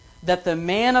 17. That the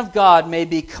man of God may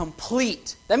be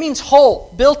complete. That means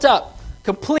whole, built up,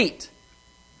 complete.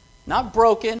 Not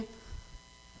broken.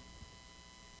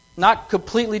 Not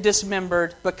completely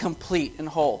dismembered, but complete and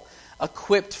whole.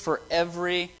 Equipped for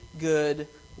every good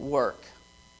work.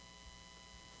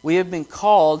 We have been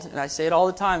called, and I say it all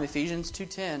the time, Ephesians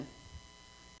 2:10,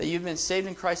 that you've been saved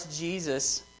in Christ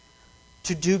Jesus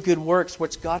to do good works,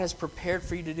 which God has prepared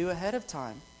for you to do ahead of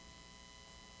time.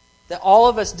 That all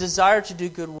of us desire to do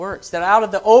good works. That out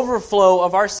of the overflow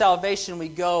of our salvation we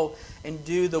go and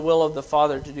do the will of the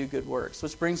Father to do good works.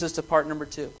 Which brings us to part number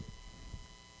 2.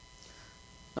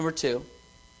 Number 2.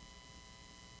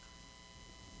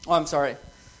 Oh, I'm sorry.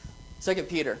 2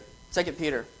 Peter.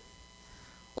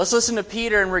 Let's listen to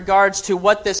Peter in regards to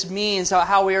what this means,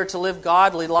 how we are to live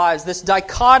godly lives. This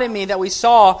dichotomy that we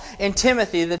saw in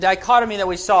Timothy, the dichotomy that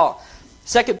we saw.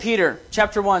 2 Peter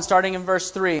chapter 1, starting in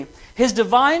verse 3. His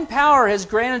divine power has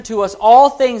granted to us all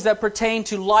things that pertain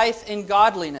to life and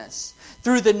godliness,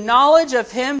 through the knowledge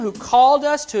of Him who called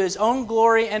us to His own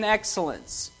glory and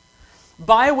excellence,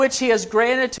 by which He has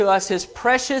granted to us His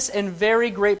precious and very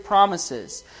great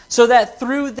promises, so that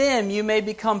through them you may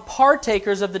become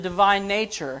partakers of the divine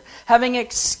nature, having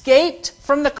escaped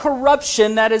from the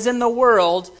corruption that is in the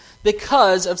world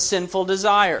because of sinful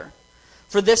desire.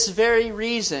 For this very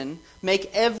reason,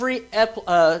 make every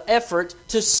effort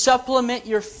to supplement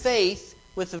your faith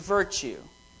with virtue.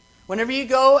 Whenever you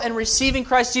go and receiving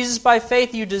Christ Jesus by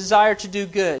faith, you desire to do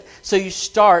good. So you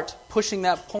start pushing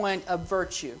that point of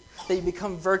virtue, that you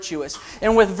become virtuous.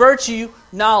 And with virtue,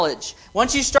 knowledge.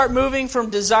 Once you start moving from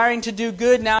desiring to do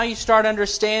good, now you start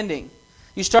understanding.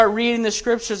 You start reading the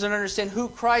Scriptures and understand who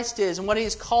Christ is and what He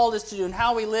has called us to do and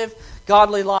how we live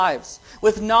godly lives.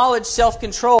 With knowledge,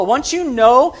 self-control. Once you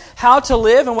know how to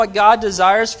live and what God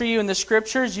desires for you in the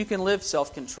Scriptures, you can live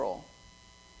self-control.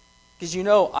 Because you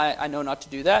know, I know not to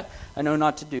do that. I know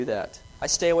not to do that. I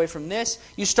stay away from this.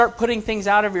 You start putting things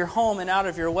out of your home and out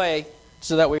of your way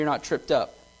so that way you're not tripped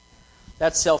up.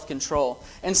 That's self-control.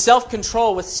 And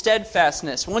self-control with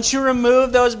steadfastness. Once you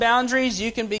remove those boundaries,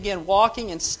 you can begin walking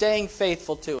and staying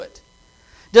faithful to it.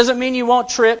 Doesn't mean you won't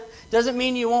trip. Doesn't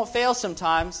mean you won't fail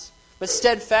sometimes. But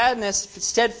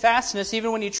steadfastness,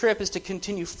 even when you trip, is to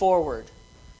continue forward.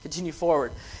 Continue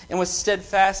forward. And with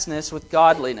steadfastness, with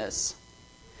godliness.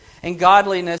 And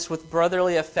godliness with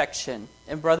brotherly affection.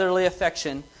 And brotherly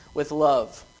affection with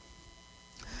love.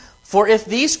 For if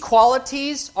these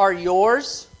qualities are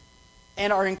yours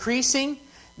and are increasing,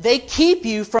 they keep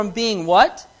you from being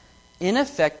what?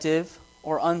 Ineffective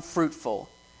or unfruitful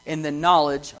in the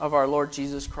knowledge of our Lord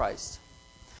Jesus Christ.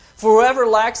 For whoever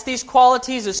lacks these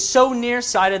qualities is so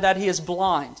nearsighted that he is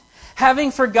blind, having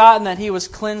forgotten that he was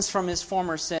cleansed from his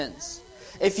former sins.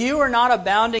 If you are not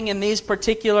abounding in these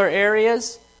particular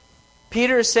areas,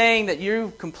 Peter is saying that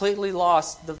you've completely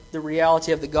lost the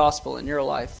reality of the gospel in your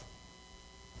life.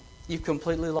 You've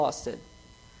completely lost it.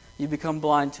 You become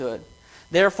blind to it.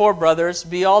 Therefore, brothers,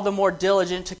 be all the more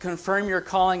diligent to confirm your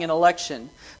calling and election.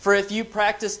 For if you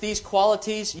practice these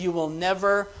qualities, you will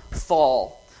never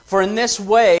fall. For in this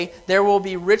way, there will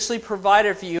be richly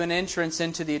provided for you an entrance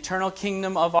into the eternal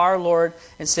kingdom of our Lord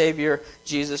and Savior,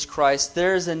 Jesus Christ.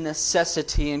 There is a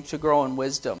necessity to grow in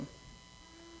wisdom.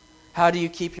 How do you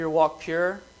keep your walk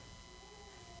pure?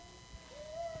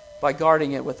 By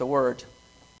guarding it with the Word.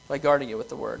 By guarding it with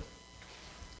the Word.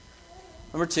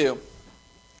 Number 2,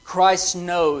 Christ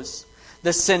knows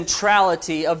the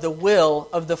centrality of the will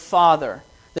of the Father.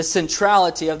 The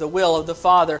centrality of the will of the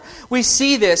Father. We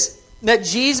see this, that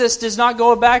Jesus does not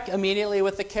go back immediately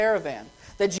with the caravan.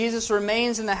 That Jesus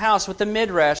remains in the house with the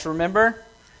midrash, remember?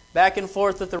 Back and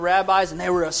forth with the rabbis, and they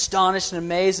were astonished and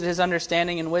amazed at his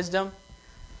understanding and wisdom.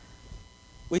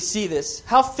 We see this.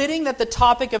 How fitting that the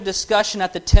topic of discussion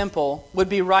at the temple would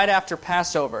be right after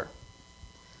Passover.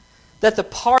 That the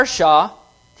parsha,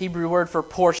 Hebrew word for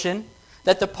portion,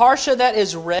 that the parsha that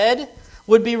is read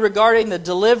would be regarding the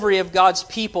delivery of God's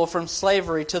people from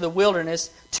slavery to the wilderness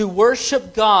to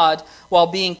worship God while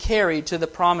being carried to the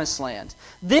promised land.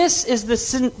 This is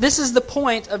the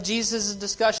point of Jesus'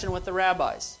 discussion with the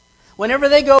rabbis. Whenever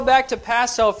they go back to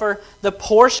Passover, the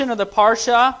portion of the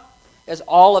parsha is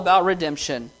all about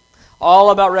redemption,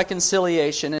 all about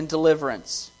reconciliation and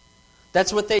deliverance.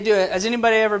 That's what they do. Has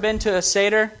anybody ever been to a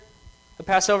Seder? A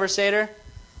Passover Seder?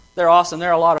 They're awesome.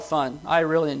 They're a lot of fun. I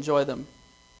really enjoy them.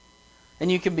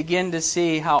 And you can begin to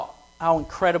see how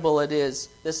incredible it is,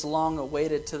 this long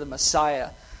awaited to the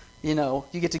Messiah. You know,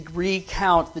 you get to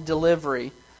recount the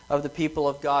delivery of the people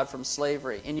of God from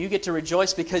slavery. And you get to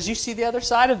rejoice because you see the other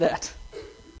side of that.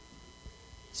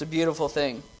 It's a beautiful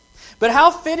thing. But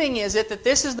how fitting is it that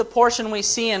this is the portion we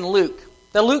see in Luke?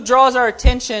 That Luke draws our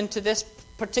attention to this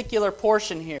particular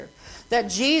portion here. That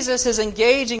Jesus is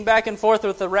engaging back and forth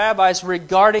with the rabbis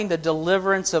regarding the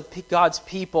deliverance of God's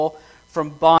people from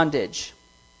bondage.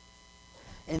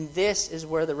 And this is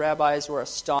where the rabbis were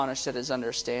astonished at his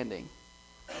understanding.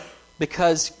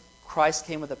 Because Christ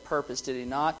came with a purpose, did he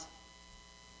not?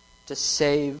 To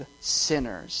save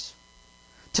sinners.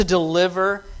 To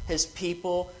deliver his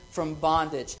people from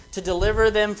bondage. To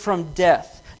deliver them from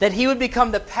death. That he would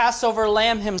become the Passover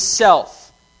lamb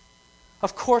himself.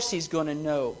 Of course he's going to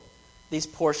know these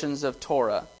portions of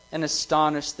Torah and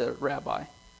astonish the rabbi.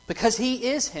 Because he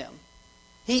is him.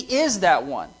 He is that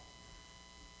one.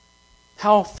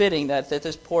 How fitting that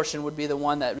this portion would be the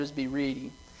one that would be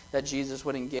reading, that Jesus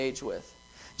would engage with.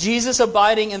 Jesus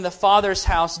abiding in the Father's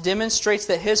house demonstrates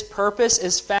that his purpose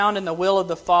is found in the will of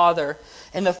the Father.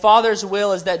 And the Father's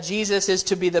will is that Jesus is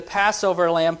to be the Passover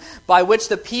lamb by which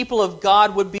the people of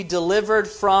God would be delivered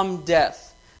from death.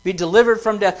 Be delivered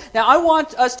from death. Now I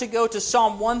want us to go to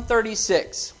Psalm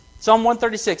 136. Psalm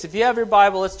 136. If you have your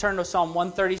Bible, let's turn to Psalm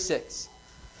 136.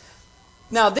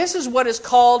 Now this is what is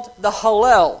called the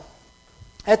Hallel.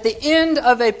 At the end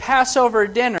of a Passover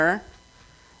dinner,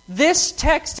 this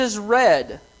text is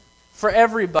read for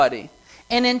everybody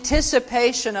in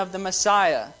anticipation of the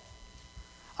Messiah.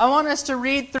 I want us to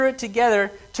read through it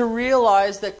together to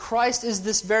realize that Christ is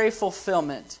this very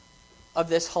fulfillment of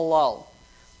this Hallel.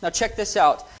 Now check this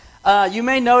out. You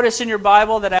may notice in your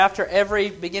Bible that after every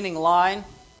beginning line,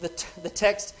 the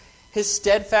text, his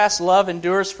steadfast love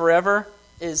endures forever,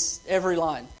 is every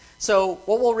line. So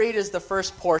what we'll read is the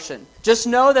first portion. Just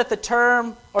know that the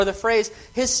term or the phrase,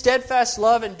 his steadfast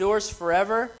love endures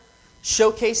forever,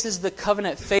 showcases the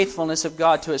covenant faithfulness of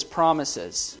God to his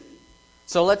promises.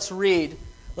 So let's read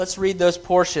those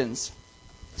portions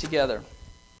together.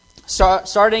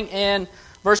 Starting in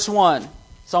verse 1,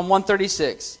 Psalm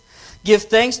 136. Give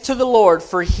thanks to the Lord,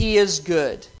 for he is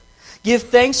good. Give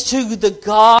thanks to the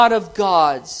God of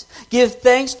gods. Give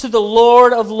thanks to the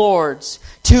Lord of lords.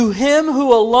 To Him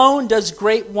who alone does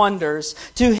great wonders.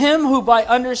 To Him who by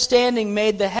understanding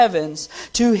made the heavens.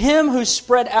 To Him who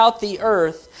spread out the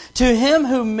earth. To Him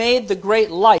who made the great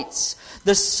lights,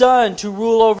 the sun to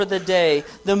rule over the day,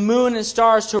 the moon and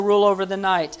stars to rule over the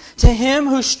night. To Him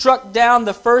who struck down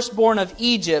the firstborn of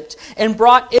Egypt and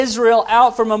brought Israel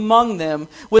out from among them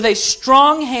with a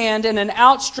strong hand and an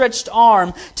outstretched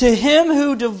arm. To Him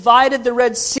who divided the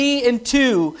Red Sea in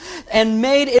two and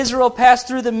made Israel pass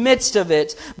through the midst of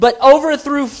it, but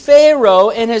overthrew Pharaoh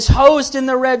and his host in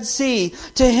the Red Sea.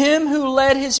 To Him who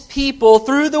led His people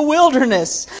through the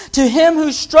wilderness. To Him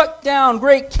who struck down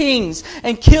great kings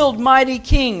and killed mighty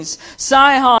kings,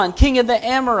 Sihon, king of the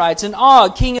Amorites, and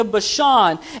Og, king of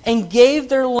Bashan, and gave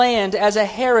their land as a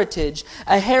heritage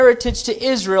to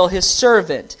Israel, His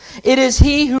servant. It is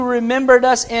He who remembered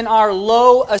us in our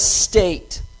low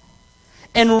estate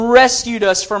and rescued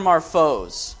us from our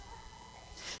foes.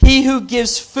 He who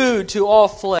gives food to all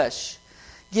flesh.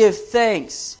 Give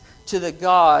thanks to the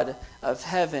God of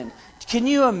heaven. Can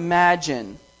you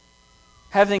imagine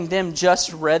having them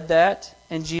just read that?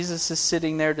 And Jesus is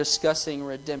sitting there discussing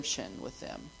redemption with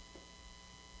them.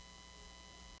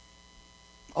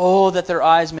 Oh, that their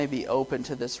eyes may be open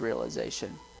to this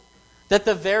realization. That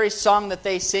the very song that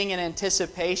they sing in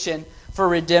anticipation for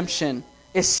redemption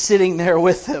is sitting there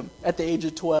with them at the age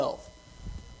of 12.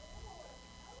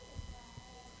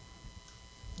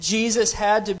 Jesus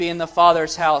had to be in the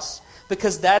Father's house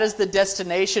because that is the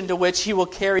destination to which He will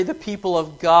carry the people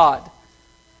of God.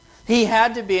 He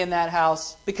had to be in that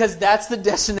house because that's the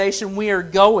destination we are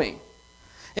going.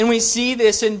 And we see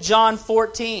this in John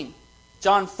 14.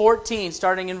 John 14,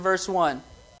 starting in verse 1.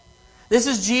 This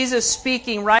is Jesus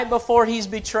speaking right before He's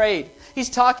betrayed. He's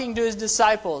talking to His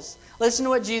disciples. Listen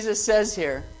to what Jesus says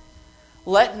here.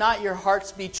 Let not your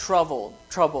hearts be troubled.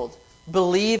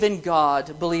 Believe in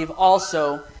God. Believe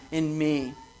also in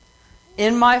me.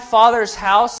 In my Father's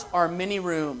house are many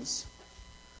rooms.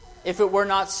 If it were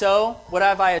not so, would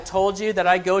have I told you that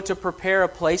I go to prepare a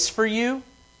place for you?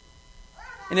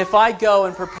 And if I go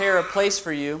and prepare a place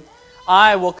for you,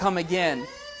 I will come again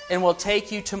and will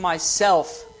take you to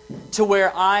myself, to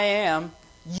where I am,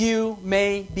 you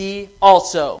may be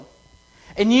also.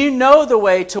 And you know the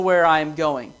way to where I am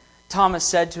going. Thomas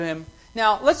said to Him.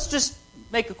 Now, let's just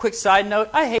make a quick side note.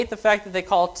 I hate the fact that they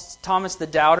call Thomas the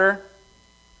doubter.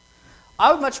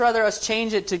 I would much rather us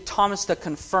change it to Thomas the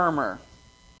confirmer.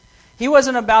 He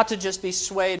wasn't about to just be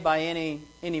swayed by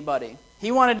anybody. He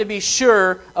wanted to be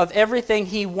sure of everything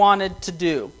he wanted to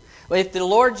do. If the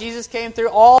Lord Jesus came through,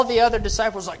 all the other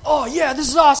disciples were like, oh yeah, this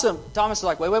is awesome. Thomas is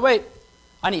like, wait.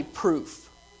 I need proof.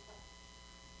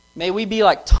 May we be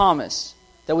like Thomas,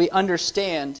 that we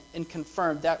understand and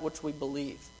confirm that which we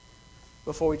believe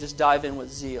before we just dive in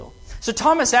with zeal. So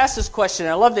Thomas asked this question,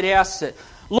 and I love that he asks it.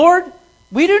 Lord,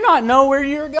 we do not know where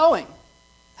you're going.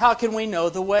 How can we know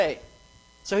the way?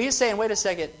 So he's saying, wait a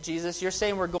second, Jesus, you're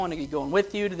saying we're going to be going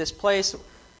with you to this place.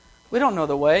 We don't know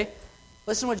the way.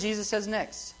 Listen to what Jesus says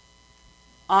next.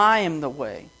 I am the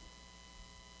way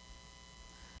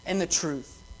and the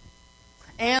truth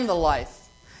and the life.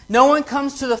 No one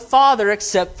comes to the Father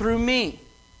except through me.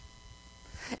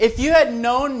 If you had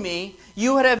known me,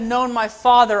 you would have known my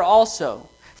Father also.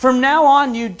 From now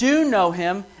on, you do know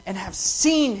Him and have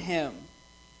seen Him.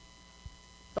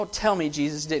 Don't tell me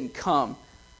Jesus didn't come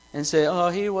and say, oh,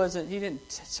 he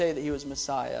didn't say that He was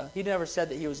Messiah. He never said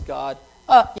that He was God.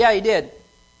 Yeah, He did.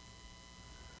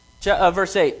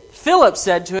 Verse 8. Philip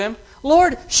said to Him,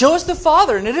 Lord, show us the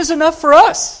Father, and it is enough for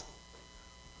us.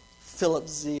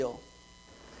 Philip's zeal.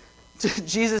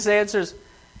 Jesus answers,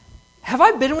 have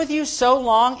I been with you so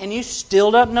long, and you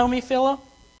still don't know me, Philip?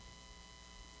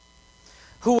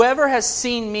 Whoever has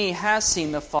seen me has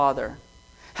seen the Father.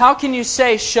 How can you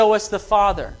say, show us the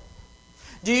Father?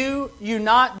 Do you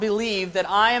not believe that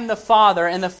I am the Father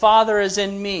and the Father is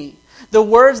in me? The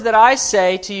words that I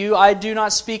say to you, I do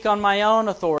not speak on my own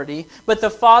authority, but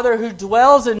the Father who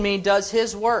dwells in me does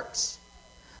His works.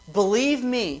 Believe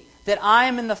me that I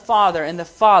am in the Father and the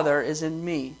Father is in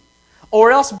me. Or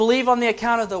else believe on the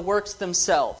account of the works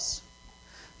themselves.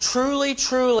 Truly,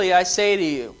 truly, I say to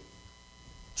you.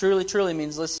 Truly, truly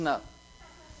means listen up.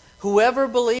 Whoever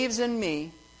believes in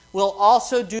me will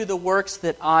also do the works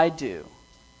that I do.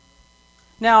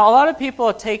 Now, a lot of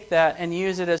people take that and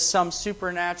use it as some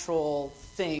supernatural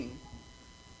thing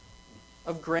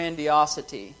of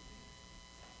grandiosity.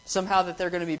 Somehow that they're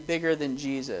going to be bigger than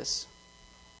Jesus.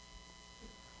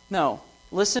 No,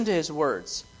 listen to His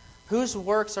words. Whose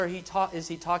works is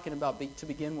He talking about to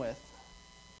begin with?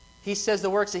 He says the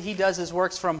works that He does is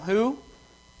works from who?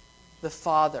 the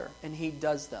Father, and He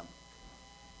does them.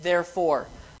 Therefore,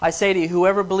 I say to you,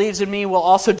 whoever believes in me will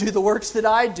also do the works that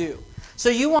I do. So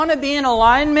you want to be in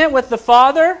alignment with the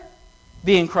Father?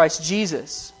 Be in Christ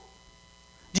Jesus.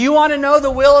 Do you want to know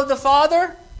the will of the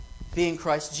Father? Be in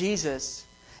Christ Jesus.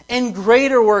 And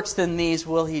greater works than these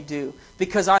will He do,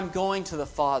 because I'm going to the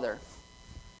Father.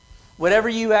 Whatever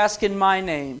you ask in my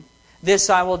name,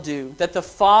 this I will do, that the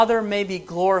Father may be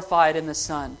glorified in the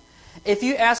Son. If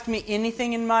you ask me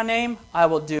anything in my name, I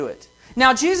will do it.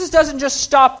 Now, Jesus doesn't just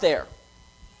stop there.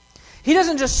 He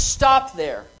doesn't just stop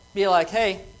there. Be like,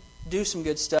 hey, do some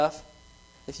good stuff.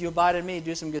 If you abide in me,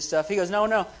 do some good stuff. He goes,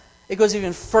 no. It goes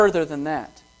even further than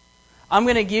that. I'm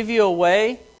going to give you a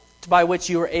way by which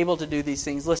you are able to do these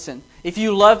things. Listen, if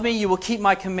you love me, you will keep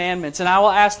my commandments. And I will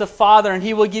ask the Father, and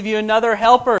He will give you another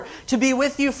helper to be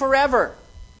with you forever.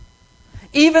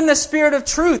 Even the Spirit of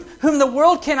truth, whom the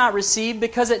world cannot receive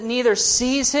because it neither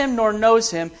sees Him nor knows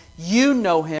Him. You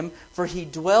know Him, for He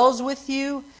dwells with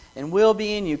you and will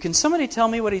be in you. Can somebody tell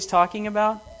me what He's talking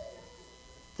about?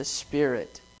 The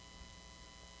Spirit.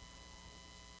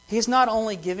 He's not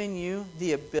only giving you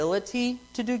the ability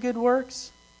to do good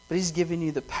works, but He's giving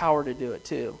you the power to do it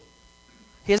too.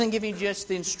 He isn't giving you just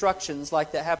the instructions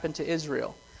like that happened to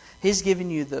Israel. He's giving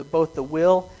you both the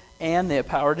will and the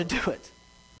power to do it.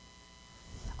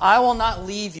 I will not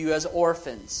leave you as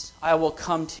orphans. I will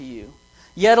come to you.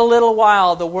 Yet a little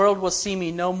while the world will see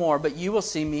me no more, but you will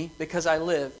see me because I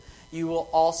live. You will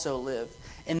also live.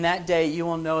 In that day you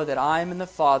will know that I am in the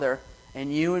Father,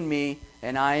 and you in me,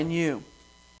 and I in you.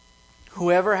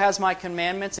 Whoever has my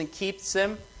commandments and keeps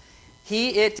them,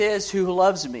 he it is who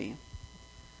loves me.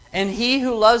 And he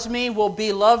who loves me will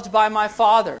be loved by my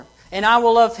Father, and I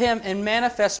will love him and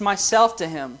manifest myself to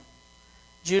him.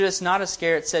 Judas, not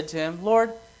Iscariot, said to him,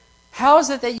 Lord, how is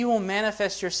it that you will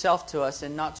manifest yourself to us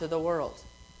and not to the world?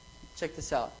 Check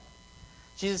this out.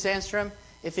 Jesus answered him,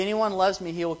 if anyone loves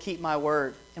me, he will keep my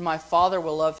word, and my Father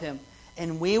will love him,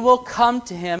 and we will come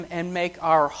to him and make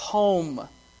our home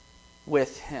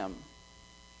with him.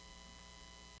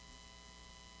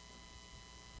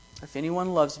 If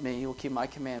anyone loves me, he will keep my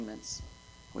commandments.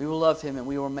 We will love him, and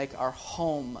we will make our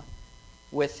home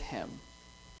with him.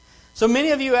 So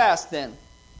many of you ask then,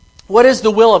 what is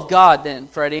the will of God then,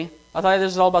 Freddie? I thought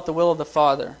this was all about the will of the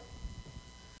Father.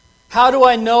 How do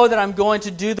I know that I'm going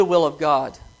to do the will of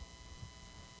God?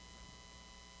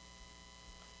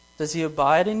 Does He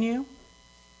abide in you?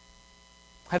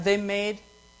 Have they made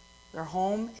their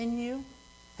home in you?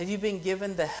 Have you been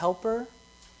given the helper?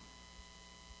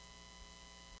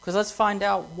 Because let's find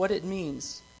out what it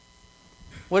means.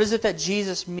 What is it that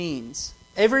Jesus means?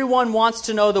 Everyone wants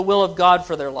to know the will of God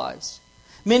for their lives.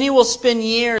 Many will spend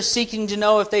years seeking to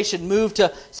know if they should move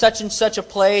to such and such a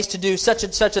place, to do such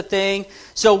and such a thing.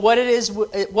 So what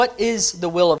is the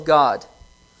will of God?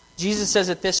 Jesus says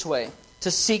it this way, to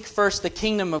seek first the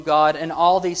kingdom of God, and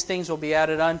all these things will be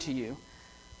added unto you.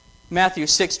 Matthew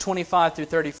 6:25 through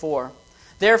 34.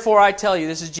 Therefore I tell you,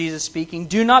 this is Jesus speaking,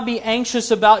 do not be anxious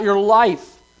about your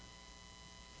life.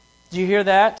 Do you hear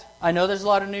that? I know there's a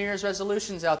lot of New Year's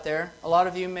resolutions out there. A lot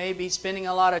of you may be spending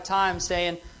a lot of time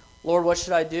saying, Lord, what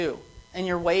should I do? And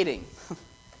you're waiting.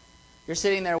 You're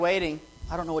sitting there waiting.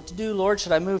 I don't know what to do, Lord.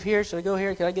 Should I move here? Should I go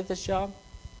here? Can I get this job?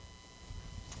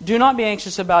 Do not be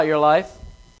anxious about your life,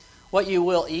 what you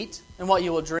will eat and what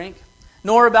you will drink,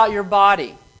 nor about your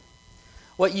body,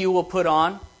 what you will put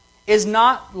on. Is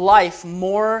not life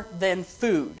more than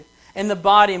food, and the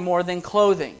body more than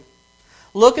clothing?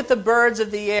 Look at the birds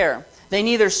of the air. They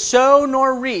neither sow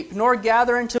nor reap nor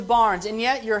gather into barns, and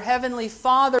yet your heavenly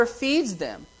Father feeds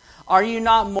them. Are you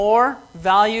not more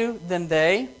value than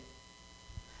they?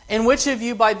 And which of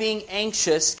you, by being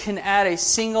anxious, can add a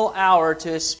single hour to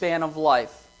his span of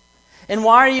life? And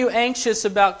why are you anxious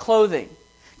about clothing?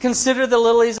 Consider the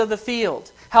lilies of the field,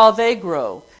 how they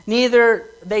grow.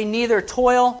 They neither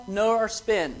toil nor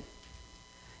spin.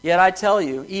 Yet I tell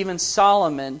you, even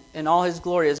Solomon in all his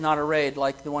glory is not arrayed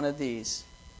like one of these.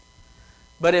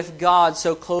 But if God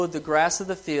so clothed the grass of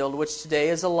the field, which today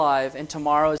is alive and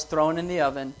tomorrow is thrown in the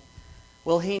oven,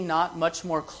 will He not much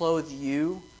more clothe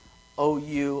you, O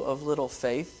you of little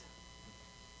faith?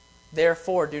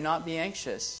 Therefore do not be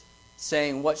anxious,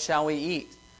 saying, what shall we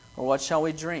eat? Or what shall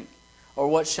we drink? Or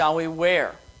what shall we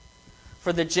wear?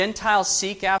 For the Gentiles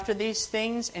seek after these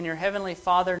things, and your heavenly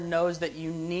Father knows that you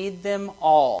need them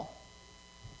all.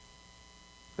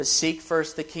 But seek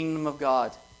first the kingdom of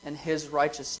God and His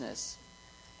righteousness,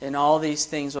 and all these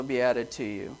things will be added to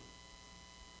you.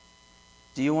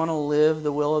 Do you want to live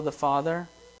the will of the Father?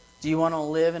 Do you want to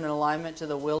live in alignment to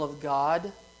the will of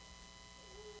God?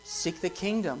 Seek the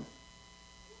kingdom.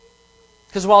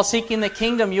 Because while seeking the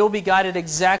kingdom, you'll be guided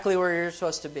exactly where you're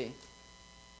supposed to be.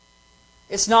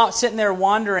 It's not sitting there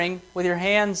wandering with your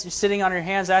hands, you're sitting on your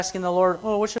hands asking the Lord,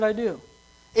 oh, what should I do?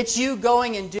 It's you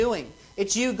going and doing.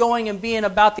 It's you going and being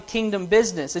about the kingdom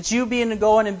business. It's you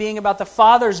going and being about the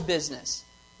Father's business.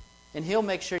 And He'll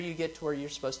make sure you get to where you're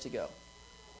supposed to go.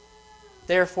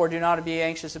 Therefore, do not be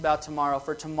anxious about tomorrow,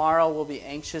 for tomorrow will be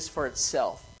anxious for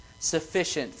itself.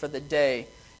 Sufficient for the day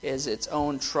is its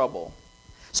own trouble.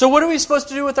 So what are we supposed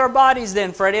to do with our bodies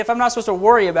then, Freddie? If I'm not supposed to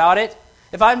worry about it,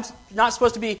 if I'm not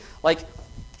supposed to be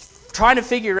trying to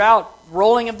figure out,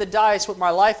 rolling of the dice, what my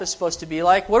life is supposed to be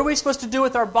like, what are we supposed to do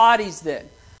with our bodies then?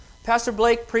 Pastor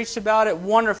Blake preached about it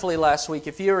wonderfully last week.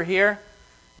 If you were here,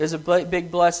 it was a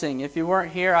big blessing. If you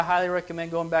weren't here, I highly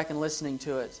recommend going back and listening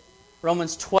to it.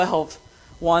 Romans 12,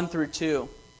 1 through 2.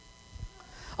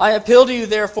 I appeal to you,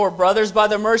 therefore, brothers, by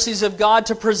the mercies of God,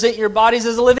 to present your bodies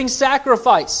as a living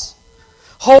sacrifice,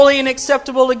 holy and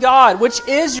acceptable to God, which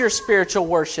is your spiritual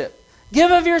worship.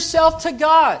 Give of yourself to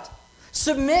God.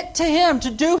 Submit to Him to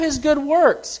do His good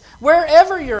works,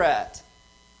 wherever you're at.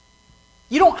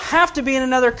 You don't have to be in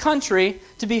another country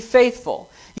to be faithful.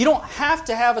 You don't have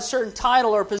to have a certain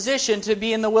title or position to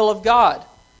be in the will of God.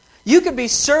 You could be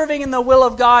serving in the will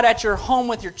of God at your home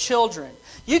with your children.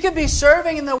 You could be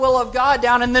serving in the will of God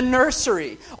down in the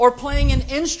nursery or playing an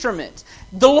instrument.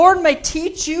 The Lord may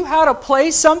teach you how to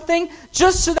play something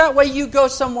just so that way you go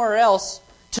somewhere else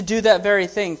to do that very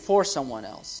thing for someone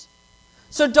else.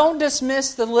 So don't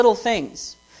dismiss the little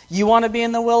things. You want to be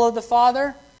in the will of the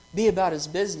Father? Be about His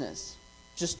business.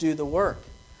 Just do the work.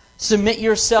 Submit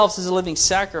yourselves as a living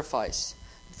sacrifice.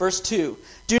 Verse 2.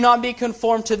 Do not be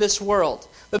conformed to this world,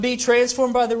 but be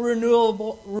transformed by the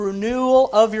renewal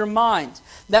of your mind,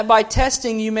 that by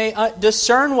testing you may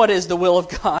discern what is the will of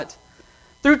God.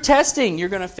 Through testing, you're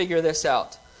going to figure this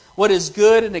out. What is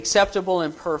good and acceptable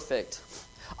and perfect.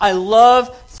 I love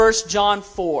 1 John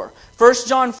 4. 1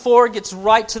 John 4 gets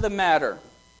right to the matter.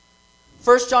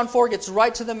 1 John 4 gets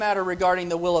right to the matter regarding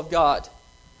the will of God.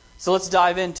 So let's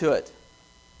dive into it.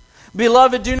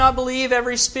 Beloved, do not believe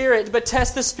every spirit, but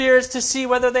test the spirits to see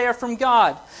whether they are from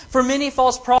God. For many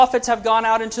false prophets have gone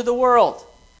out into the world.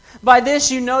 By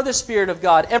this you know the Spirit of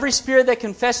God. Every spirit that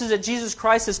confesses that Jesus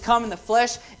Christ has come in the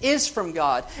flesh is from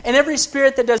God. And every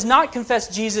spirit that does not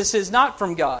confess Jesus is not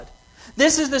from God.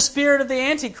 This is the spirit of the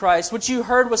Antichrist, which you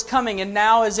heard was coming and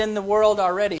now is in the world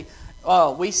already.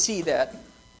 Oh, we see that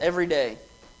every day.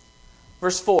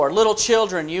 Verse 4, little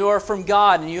children, you are from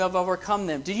God and you have overcome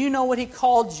them. Do you know what He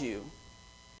called you?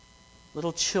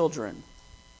 Little children.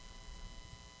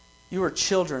 You are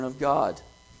children of God.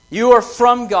 You are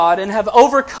from God and have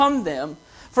overcome them.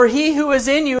 For He who is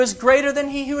in you is greater than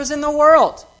he who is in the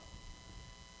world.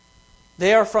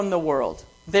 They are from the world.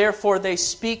 Therefore they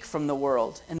speak from the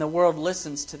world, and the world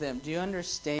listens to them. Do you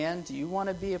understand? Do you want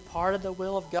to be a part of the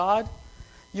will of God?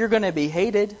 You're going to be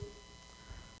hated.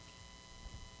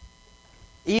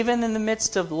 Even in the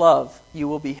midst of love, you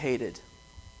will be hated.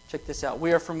 Check this out.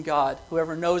 We are from God.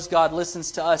 Whoever knows God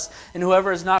listens to us, and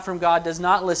whoever is not from God does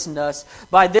not listen to us.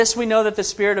 By this we know that the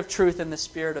spirit of truth and the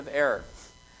spirit of error.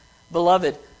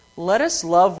 Beloved, let us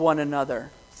love one another,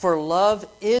 for love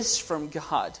is from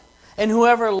God. And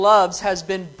whoever loves has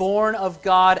been born of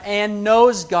God and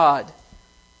knows God.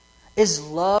 Is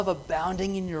love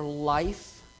abounding in your life?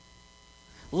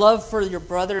 Love for your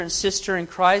brother and sister in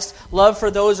Christ? Love for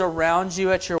those around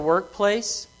you at your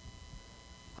workplace?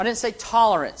 I didn't say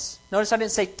tolerance. Notice I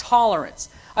didn't say tolerance.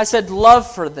 I said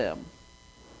love for them.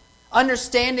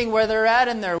 Understanding where they're at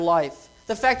in their life.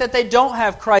 The fact that they don't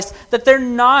have Christ. That they're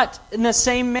not in the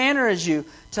same manner as you.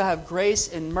 To have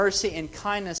grace and mercy and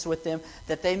kindness with them,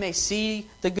 that they may see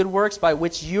the good works by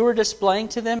which you are displaying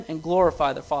to them and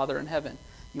glorify the Father in heaven.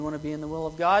 You want to be in the will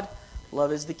of God?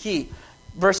 Love is the key.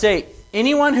 Verse 8,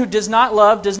 anyone who does not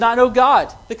love does not know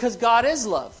God, because God is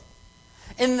love.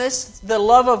 In this, the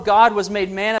love of God was made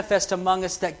manifest among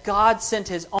us, that God sent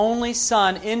His only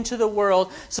Son into the world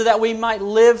so that we might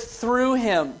live through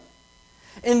Him.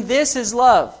 And this is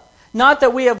love. Not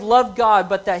that we have loved God,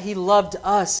 but that He loved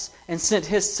us and sent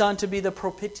His Son to be the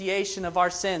propitiation of our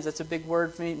sins. That's a big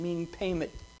word meaning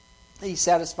payment. He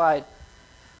satisfied.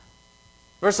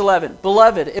 Verse 11,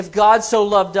 beloved, if God so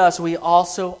loved us, we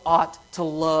also ought to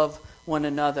love one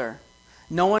another.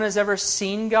 No one has ever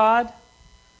seen God,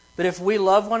 but if we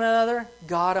love one another,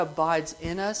 God abides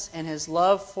in us, and His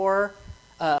love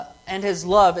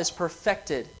is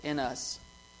perfected in us.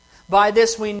 By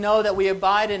this we know that we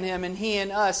abide in Him and He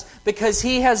in us, because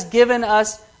He has given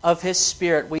us of His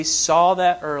Spirit. We saw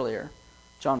that earlier,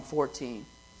 John 14.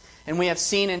 And we have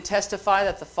seen and testify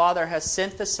that the Father has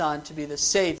sent the Son to be the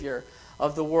Savior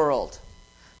of the world.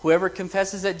 Whoever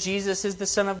confesses that Jesus is the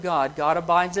Son of God, God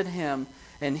abides in him,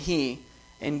 and he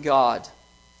in God.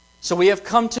 So we have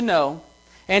come to know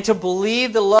and to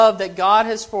believe the love that God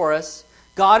has for us.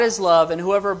 God is love, and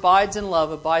whoever abides in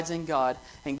love abides in God,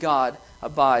 and God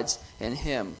abides in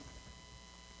him.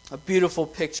 A beautiful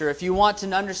picture. If you want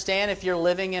to understand if you're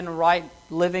living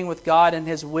with God and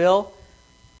his will,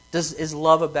 is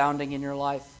love abounding in your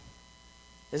life?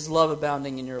 Is love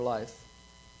abounding in your life?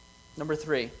 Number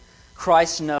 3,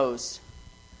 Christ knows.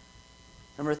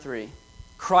 Number 3,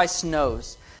 Christ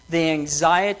knows the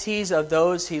anxieties of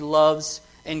those he loves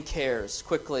and cares.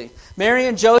 Quickly. Mary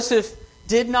and Joseph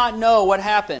did not know what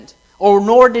happened, or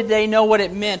nor did they know what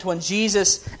it meant when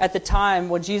Jesus, at the time,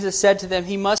 when Jesus said to them,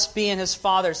 he must be in his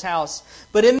Father's house.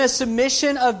 But in the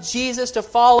submission of Jesus to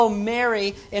follow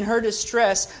Mary in her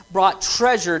distress brought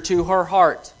treasure to her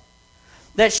heart.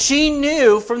 That she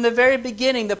knew from the very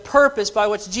beginning the purpose by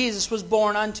which Jesus was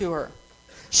born unto her.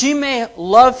 She may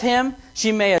love him,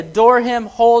 she may adore him,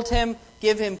 hold him,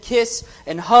 give him kiss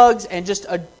and hugs, and just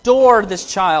adore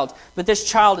this child. But this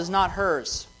child is not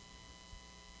hers.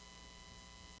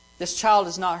 This child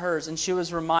is not hers, and she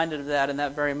was reminded of that in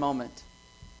that very moment.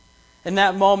 In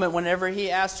that moment, whenever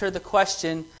he asked her the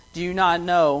question, do you not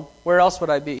know, where else would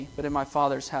I be but in my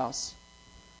Father's house?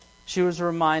 She was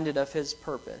reminded of his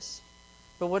purpose.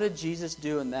 But what did Jesus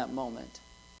do in that moment?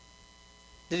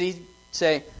 Did he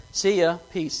say, see ya,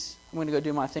 peace, I'm going to go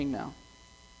do my thing now?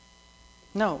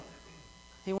 No.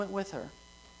 He went with her.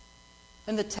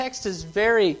 And the text is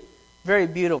very, very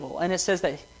beautiful. And it says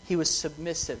that he was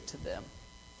submissive to them.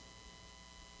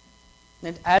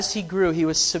 And as he grew, he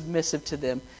was submissive to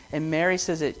them. And Mary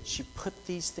says that she put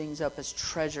these things up as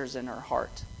treasures in her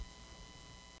heart.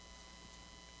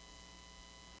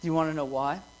 Do you want to know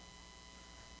why?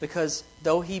 Because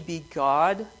though he be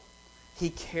God, he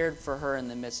cared for her in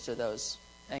the midst of those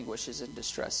anguishes and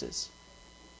distresses.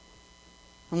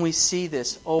 And we see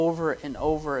this over and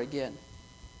over again.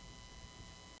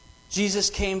 Jesus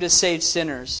came to save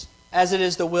sinners, as it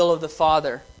is the will of the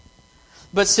Father.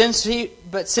 But since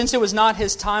it was not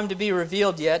his time to be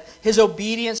revealed yet, his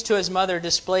obedience to his mother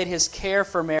displayed his care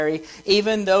for Mary,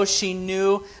 even though she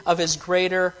knew of his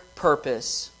greater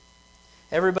purpose.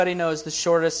 Everybody knows the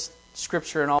shortest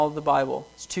scripture in all of the Bible.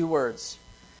 It's 2 words.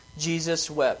 Jesus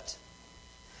wept.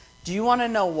 Do you want to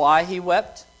know why he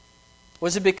wept?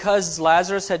 Was it because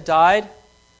Lazarus had died?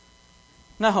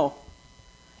 No.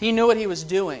 He knew what he was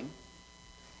doing.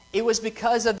 It was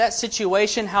because of that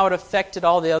situation, how it affected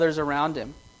all the others around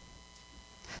him.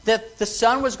 That the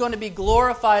Son was going to be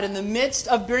glorified in the midst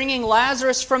of bringing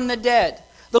Lazarus from the dead.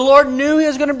 The Lord knew he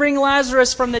was going to bring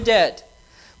Lazarus from the dead.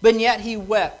 But yet he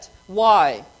wept.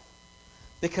 Why?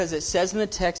 Because it says in the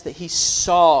text that he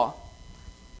saw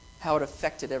how it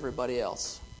affected everybody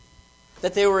else.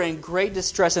 That they were in great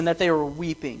distress and that they were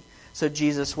weeping. So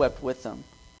Jesus wept with them.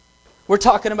 We're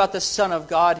talking about the Son of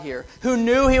God here, who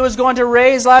knew he was going to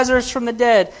raise Lazarus from the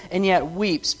dead, and yet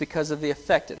weeps because of the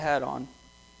effect it had on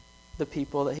the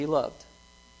people that he loved.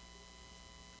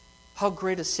 How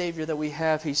great a Savior that we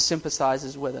have. He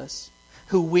sympathizes with us,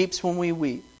 who weeps when we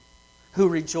weep, who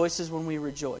rejoices when we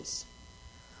rejoice.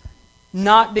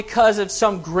 Not because of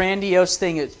some grandiose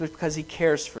thing, it's because he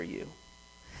cares for you.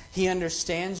 He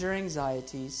understands your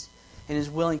anxieties and is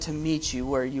willing to meet you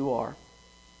where you are,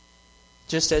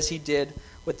 just as he did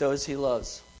with those he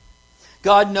loves.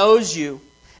 God knows you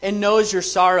and knows your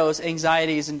sorrows,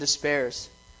 anxieties, and despairs.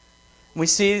 We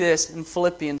see this in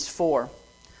Philippians 4.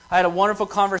 I had a wonderful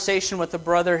conversation with a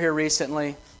brother here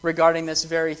recently regarding this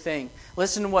very thing.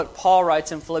 Listen to what Paul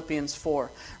writes in Philippians 4.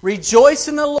 Rejoice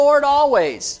in the Lord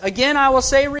always. Again, I will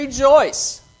say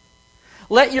rejoice.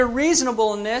 Let your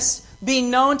reasonableness be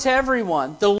known to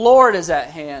everyone. The Lord is at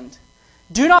hand.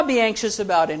 Do not be anxious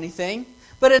about anything,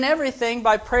 but in everything,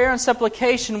 by prayer and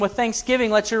supplication with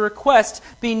thanksgiving, let your request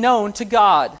be known to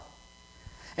God.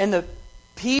 And the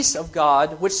peace of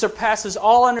God, which surpasses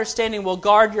all understanding, will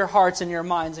guard your hearts and your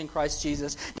minds in Christ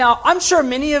Jesus. Now, I'm sure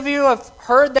many of you have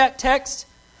heard that text,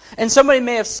 and somebody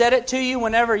may have said it to you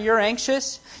whenever you're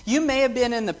anxious. You may have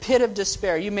been in the pit of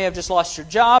despair. You may have just lost your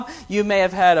job. You may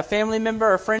have had a family member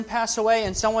or a friend pass away,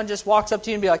 and someone just walks up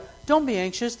to you and be like, don't be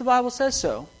anxious, the Bible says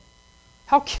so.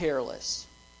 How careless.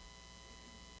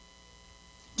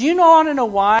 Do you want to know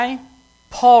why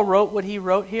Paul wrote what he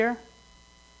wrote here?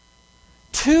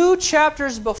 2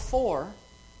 chapters before,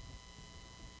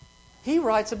 he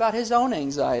writes about his own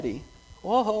anxiety.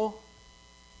 Whoa.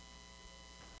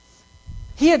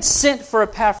 He had sent for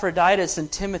Epaphroditus and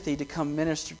Timothy to come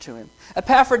minister to him.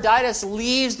 Epaphroditus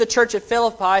leaves the church at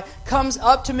Philippi, comes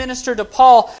up to minister to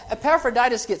Paul.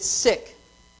 Epaphroditus gets sick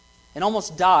and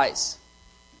almost dies.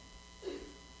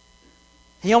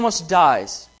 He almost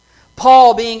dies.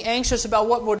 Paul, being anxious about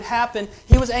what would happen,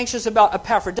 he was anxious about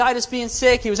Epaphroditus being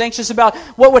sick. He was anxious about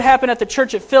what would happen at the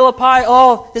church at Philippi.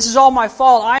 Oh, this is all my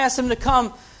fault. I asked them to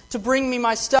come to bring me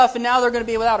my stuff, and now they're going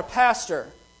to be without a pastor.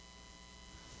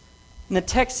 And the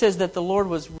text says that the Lord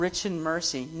was rich in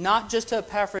mercy, not just to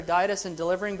Epaphroditus in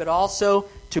delivering, but also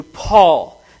to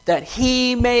Paul, that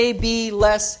he may be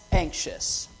less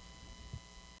anxious.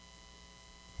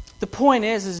 The point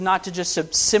is not to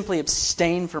just simply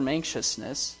abstain from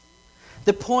anxiousness.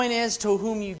 The point is to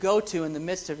whom you go to in the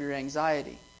midst of your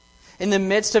anxiety, in the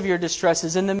midst of your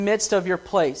distresses, in the midst of your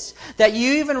place. That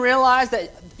you even realize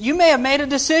that you may have made a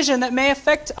decision that may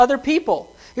affect other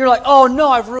people. You're like, oh no,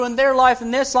 I've ruined their life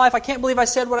and this life. I can't believe I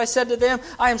said what I said to them.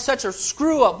 I am such a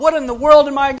screw up. What in the world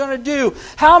am I going to do?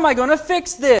 How am I going to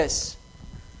fix this?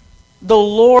 The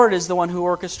Lord is the one who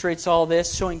orchestrates all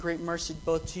this, showing great mercy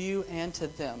both to you and to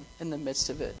them in the midst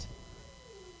of it.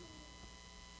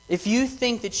 If you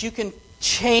think that you can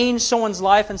change someone's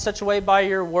life in such a way by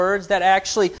your words that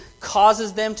actually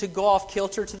causes them to go off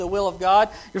kilter to the will of God,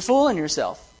 you're fooling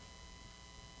yourself.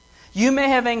 You may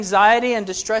have anxiety and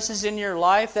distresses in your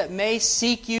life that may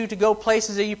seek you to go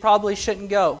places that you probably shouldn't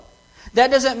go.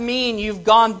 That doesn't mean you've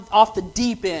gone off the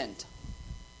deep end.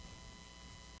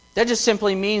 That just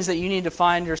simply means that you need to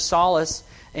find your solace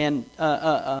and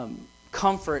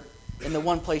comfort in the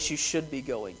one place you should be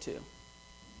going to.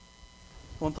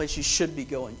 One place you should be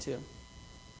going to.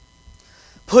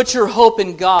 Put your hope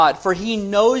in God, for He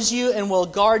knows you and will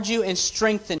guard you and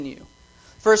strengthen you.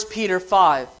 1 Peter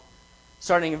 5,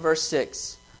 starting in verse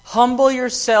 6. Humble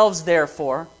yourselves,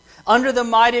 therefore, under the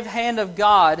mighty hand of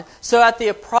God, so at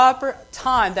the proper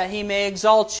time that He may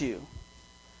exalt you,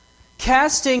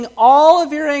 casting all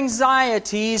of your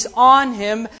anxieties on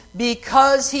Him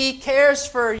because He cares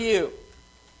for you.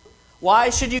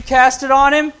 Why should you cast it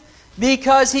on Him?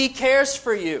 Because He cares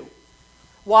for you.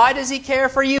 Why does He care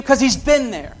for you? Because He's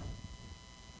been there.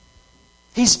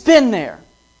 He's been there.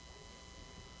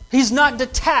 He's not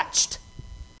detached.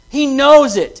 He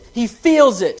knows it. He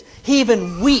feels it. He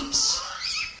even weeps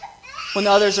when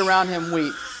others around Him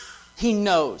weep. He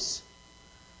knows.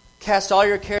 Cast all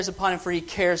your cares upon Him, for He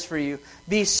cares for you.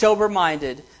 Be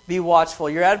sober-minded. Be watchful.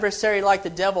 Your adversary, like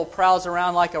the devil, prowls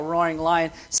around like a roaring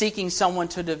lion, seeking someone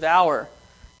to devour.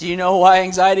 Do you know why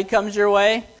anxiety comes your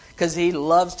way? Because he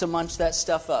loves to munch that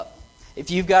stuff up. If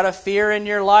you've got a fear in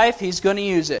your life, he's going to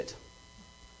use it.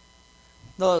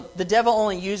 The devil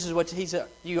only uses what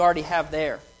you already have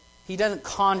there. He doesn't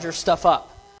conjure stuff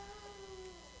up.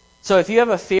 So if you have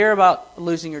a fear about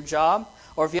losing your job,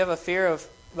 or if you have a fear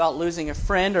about losing a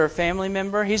friend or a family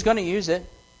member, he's going to use it.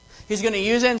 He's going to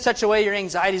use it in such a way your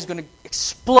anxiety is going to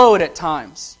explode at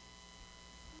times.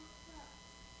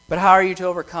 But how are you to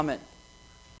overcome it?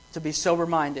 To be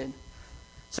sober-minded.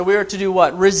 So we are to do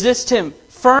what? Resist him,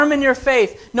 firm in your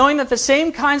faith, knowing that the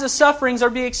same kinds of sufferings are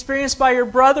being experienced by your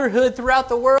brotherhood throughout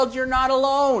the world. You're not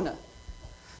alone.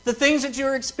 The things that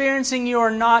you're experiencing, you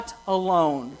are not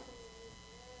alone.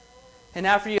 And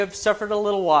after you have suffered a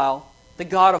little while, the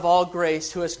God of all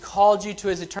grace, who has called you to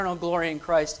His eternal glory in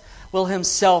Christ, will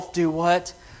Himself do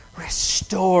what?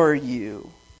 Restore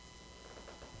you.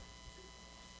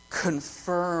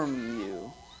 Confirm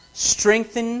you.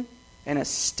 Strengthen and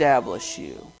establish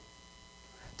you.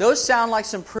 Those sound like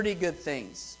some pretty good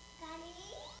things.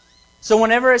 So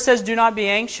whenever it says do not be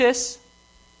anxious,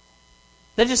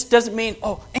 that just doesn't mean,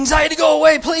 oh, anxiety go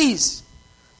away, please.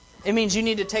 It means you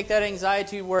need to take that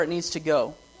anxiety where it needs to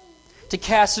go. To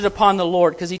cast it upon the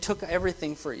Lord, because He took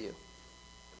everything for you.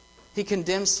 He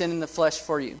condemned sin in the flesh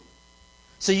for you.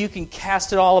 So you can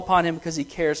cast it all upon Him because He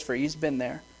cares for you. He's been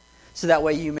there. So that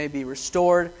way you may be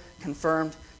restored,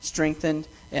 confirmed, strengthened,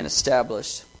 and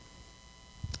established.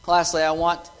 Lastly, I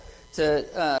want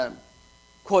to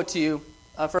quote to you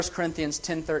 1 Corinthians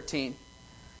 10:13.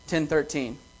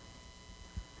 10:13.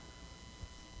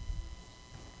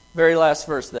 Very last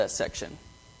verse of that section.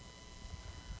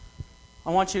 I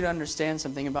want you to understand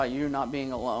something about you not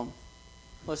being alone.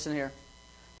 Listen here.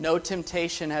 No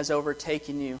temptation has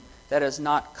overtaken you that is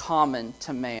not common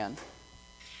to man.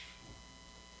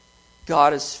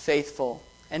 God is faithful,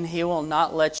 and He will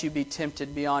not let you be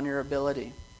tempted beyond your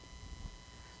ability.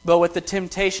 But with the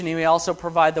temptation, He may also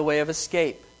provide the way of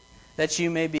escape, that you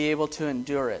may be able to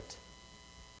endure it.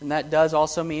 And that does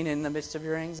also mean in the midst of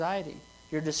your anxiety,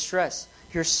 your distress,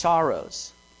 your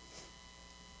sorrows.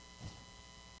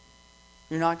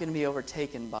 You're not going to be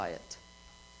overtaken by it.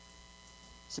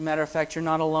 As a matter of fact, you're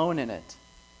not alone in it.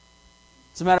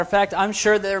 As a matter of fact, I'm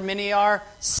sure there many are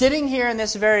sitting here in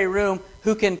this very room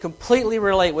who can completely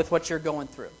relate with what you're going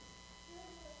through.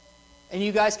 And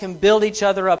you guys can build each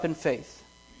other up in faith.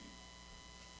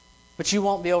 But you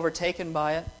won't be overtaken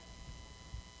by it.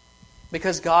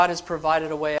 Because God has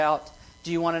provided a way out.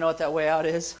 Do you want to know what that way out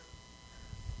is?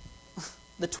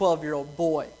 The 12-year-old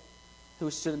boy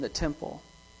who stood in the temple.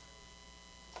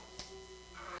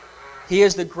 He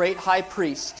is the great high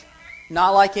priest,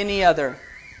 not like any other,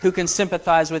 who can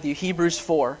sympathize with you. Hebrews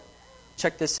 4.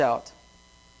 Check this out.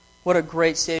 What a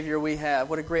great Savior we have.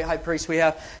 What a great high priest we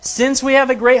have. Since we have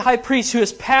a great high priest who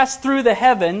has passed through the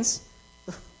heavens,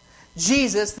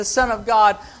 Jesus, the Son of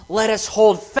God, let us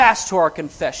hold fast to our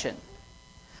confession.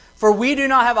 For we do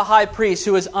not have a high priest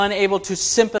who is unable to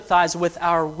sympathize with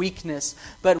our weakness,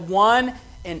 but one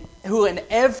who in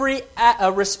every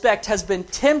respect has been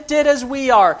tempted as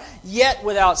we are, yet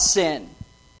without sin.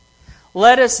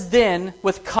 Let us then,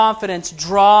 with confidence,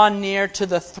 draw near to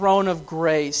the throne of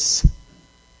grace.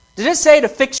 Did it say to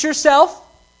fix yourself?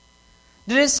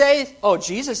 Did it say, oh,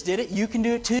 Jesus did it, you can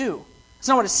do it too? That's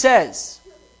not what it says.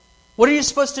 What are you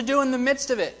supposed to do in the midst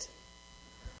of it?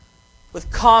 With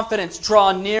confidence,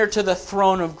 draw near to the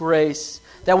throne of grace,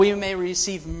 that we may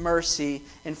receive mercy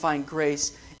and find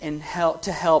grace and help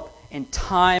to help in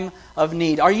time of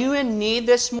need. Are you in need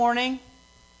this morning?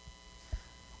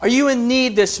 Are you in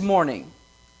need this morning?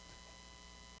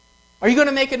 Are you going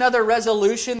to make another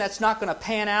resolution that's not going to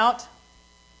pan out?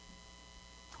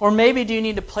 Or maybe do you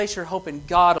need to place your hope in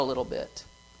God a little bit?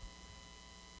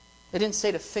 It didn't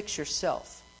say to fix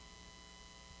yourself.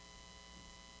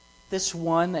 This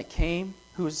one that came,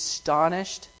 who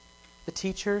astonished the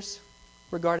teachers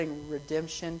regarding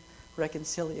redemption,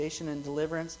 reconciliation, and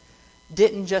deliverance,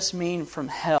 didn't just mean from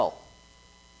hell.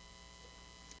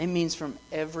 It means from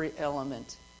every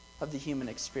element of the human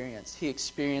experience. He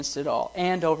experienced it all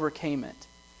and overcame it.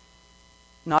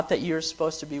 Not that you're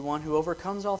supposed to be one who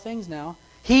overcomes all things now.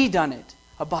 He done it.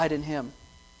 Abide in Him.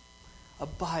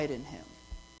 Abide in Him.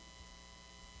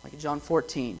 Like in John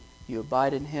 14, you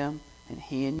abide in Him and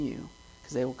He in you,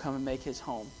 because they will come and make His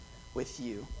home with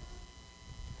you.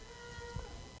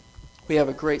 We have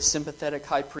a great sympathetic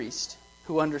high priest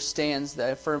who understands the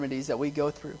infirmities that we go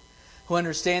through, who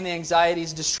understands the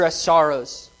anxieties, distress,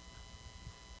 sorrows.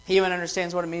 He even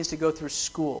understands what it means to go through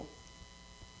school.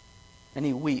 And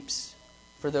He weeps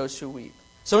for those who weep.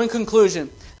 So in conclusion,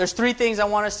 there's 3 things I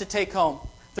want us to take home.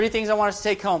 3 things I want us to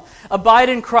take home. Abide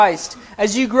in Christ.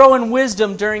 As you grow in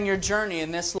wisdom during your journey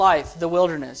in this life, the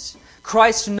wilderness,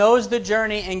 Christ knows the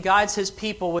journey and guides His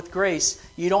people with grace.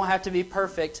 You don't have to be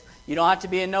perfect. You don't have to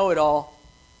be a know-it-all.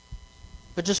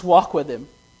 But just walk with Him.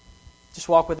 Just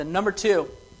walk with Him. Number 2,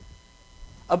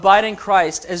 abide in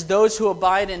Christ. As those who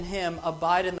abide in Him,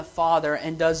 abide in the Father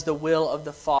and does the will of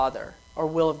the Father, or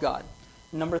will of God.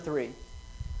 Number 3,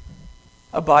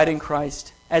 abide in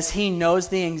Christ. As He knows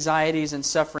the anxieties and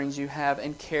sufferings you have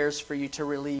and cares for you to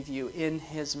relieve you in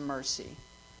His mercy.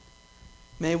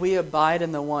 May we abide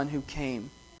in the one who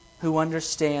came, who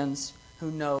understands,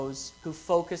 who knows, who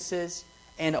focuses,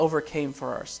 and overcame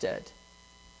for our stead.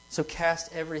 So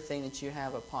cast everything that you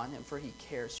have upon Him, for He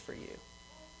cares for you.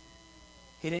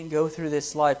 He didn't go through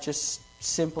this life just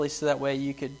simply so that way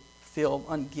you could feel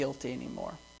unguilty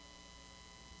anymore.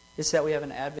 It's that we have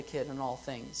an advocate in all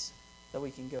things that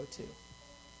we can go to.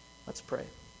 Let's pray.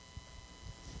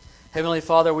 Heavenly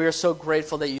Father, we are so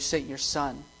grateful that you sent your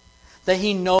Son. That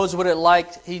He knows what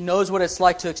it's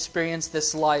like to experience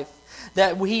this life.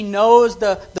 That He knows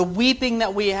the weeping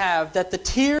that we have. That the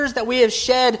tears that we have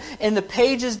shed and the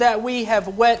pages that we have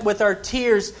wet with our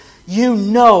tears, you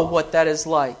know what that is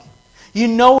like. You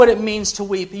know what it means to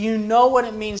weep. You know what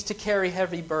it means to carry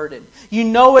heavy burden. You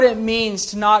know what it means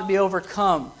to not be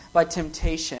overcome by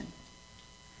temptation.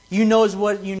 You know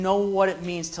what it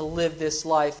means to live this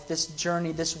life, this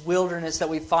journey, this wilderness that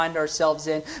we find ourselves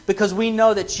in, because we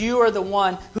know that you are the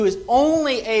one who is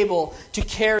only able to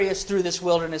carry us through this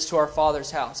wilderness to our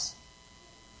Father's house.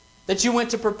 That you went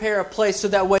to prepare a place so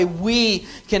that way we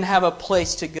can have a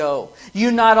place to go.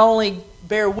 You not only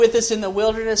bear with us in the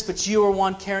wilderness, but you are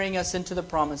one carrying us into the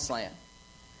promised land.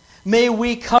 May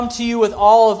we come to you with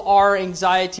all of our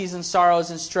anxieties and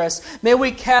sorrows and stress. May we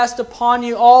cast upon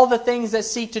you all the things that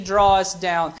seek to draw us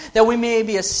down, that we may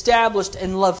be established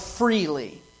and love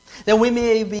freely, that we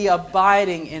may be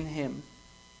abiding in Him,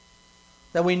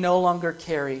 that we no longer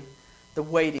carry the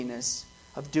weightiness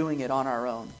of doing it on our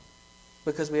own,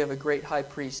 because we have a great high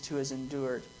priest who has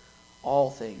endured all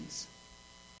things.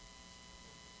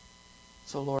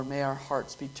 So Lord, may our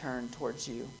hearts be turned towards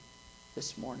you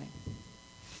this morning.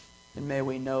 And may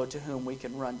we know to whom we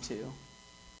can run to.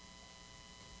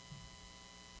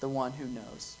 The one who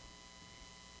knows.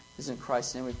 It is in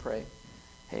Christ's name we pray.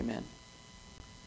 Amen.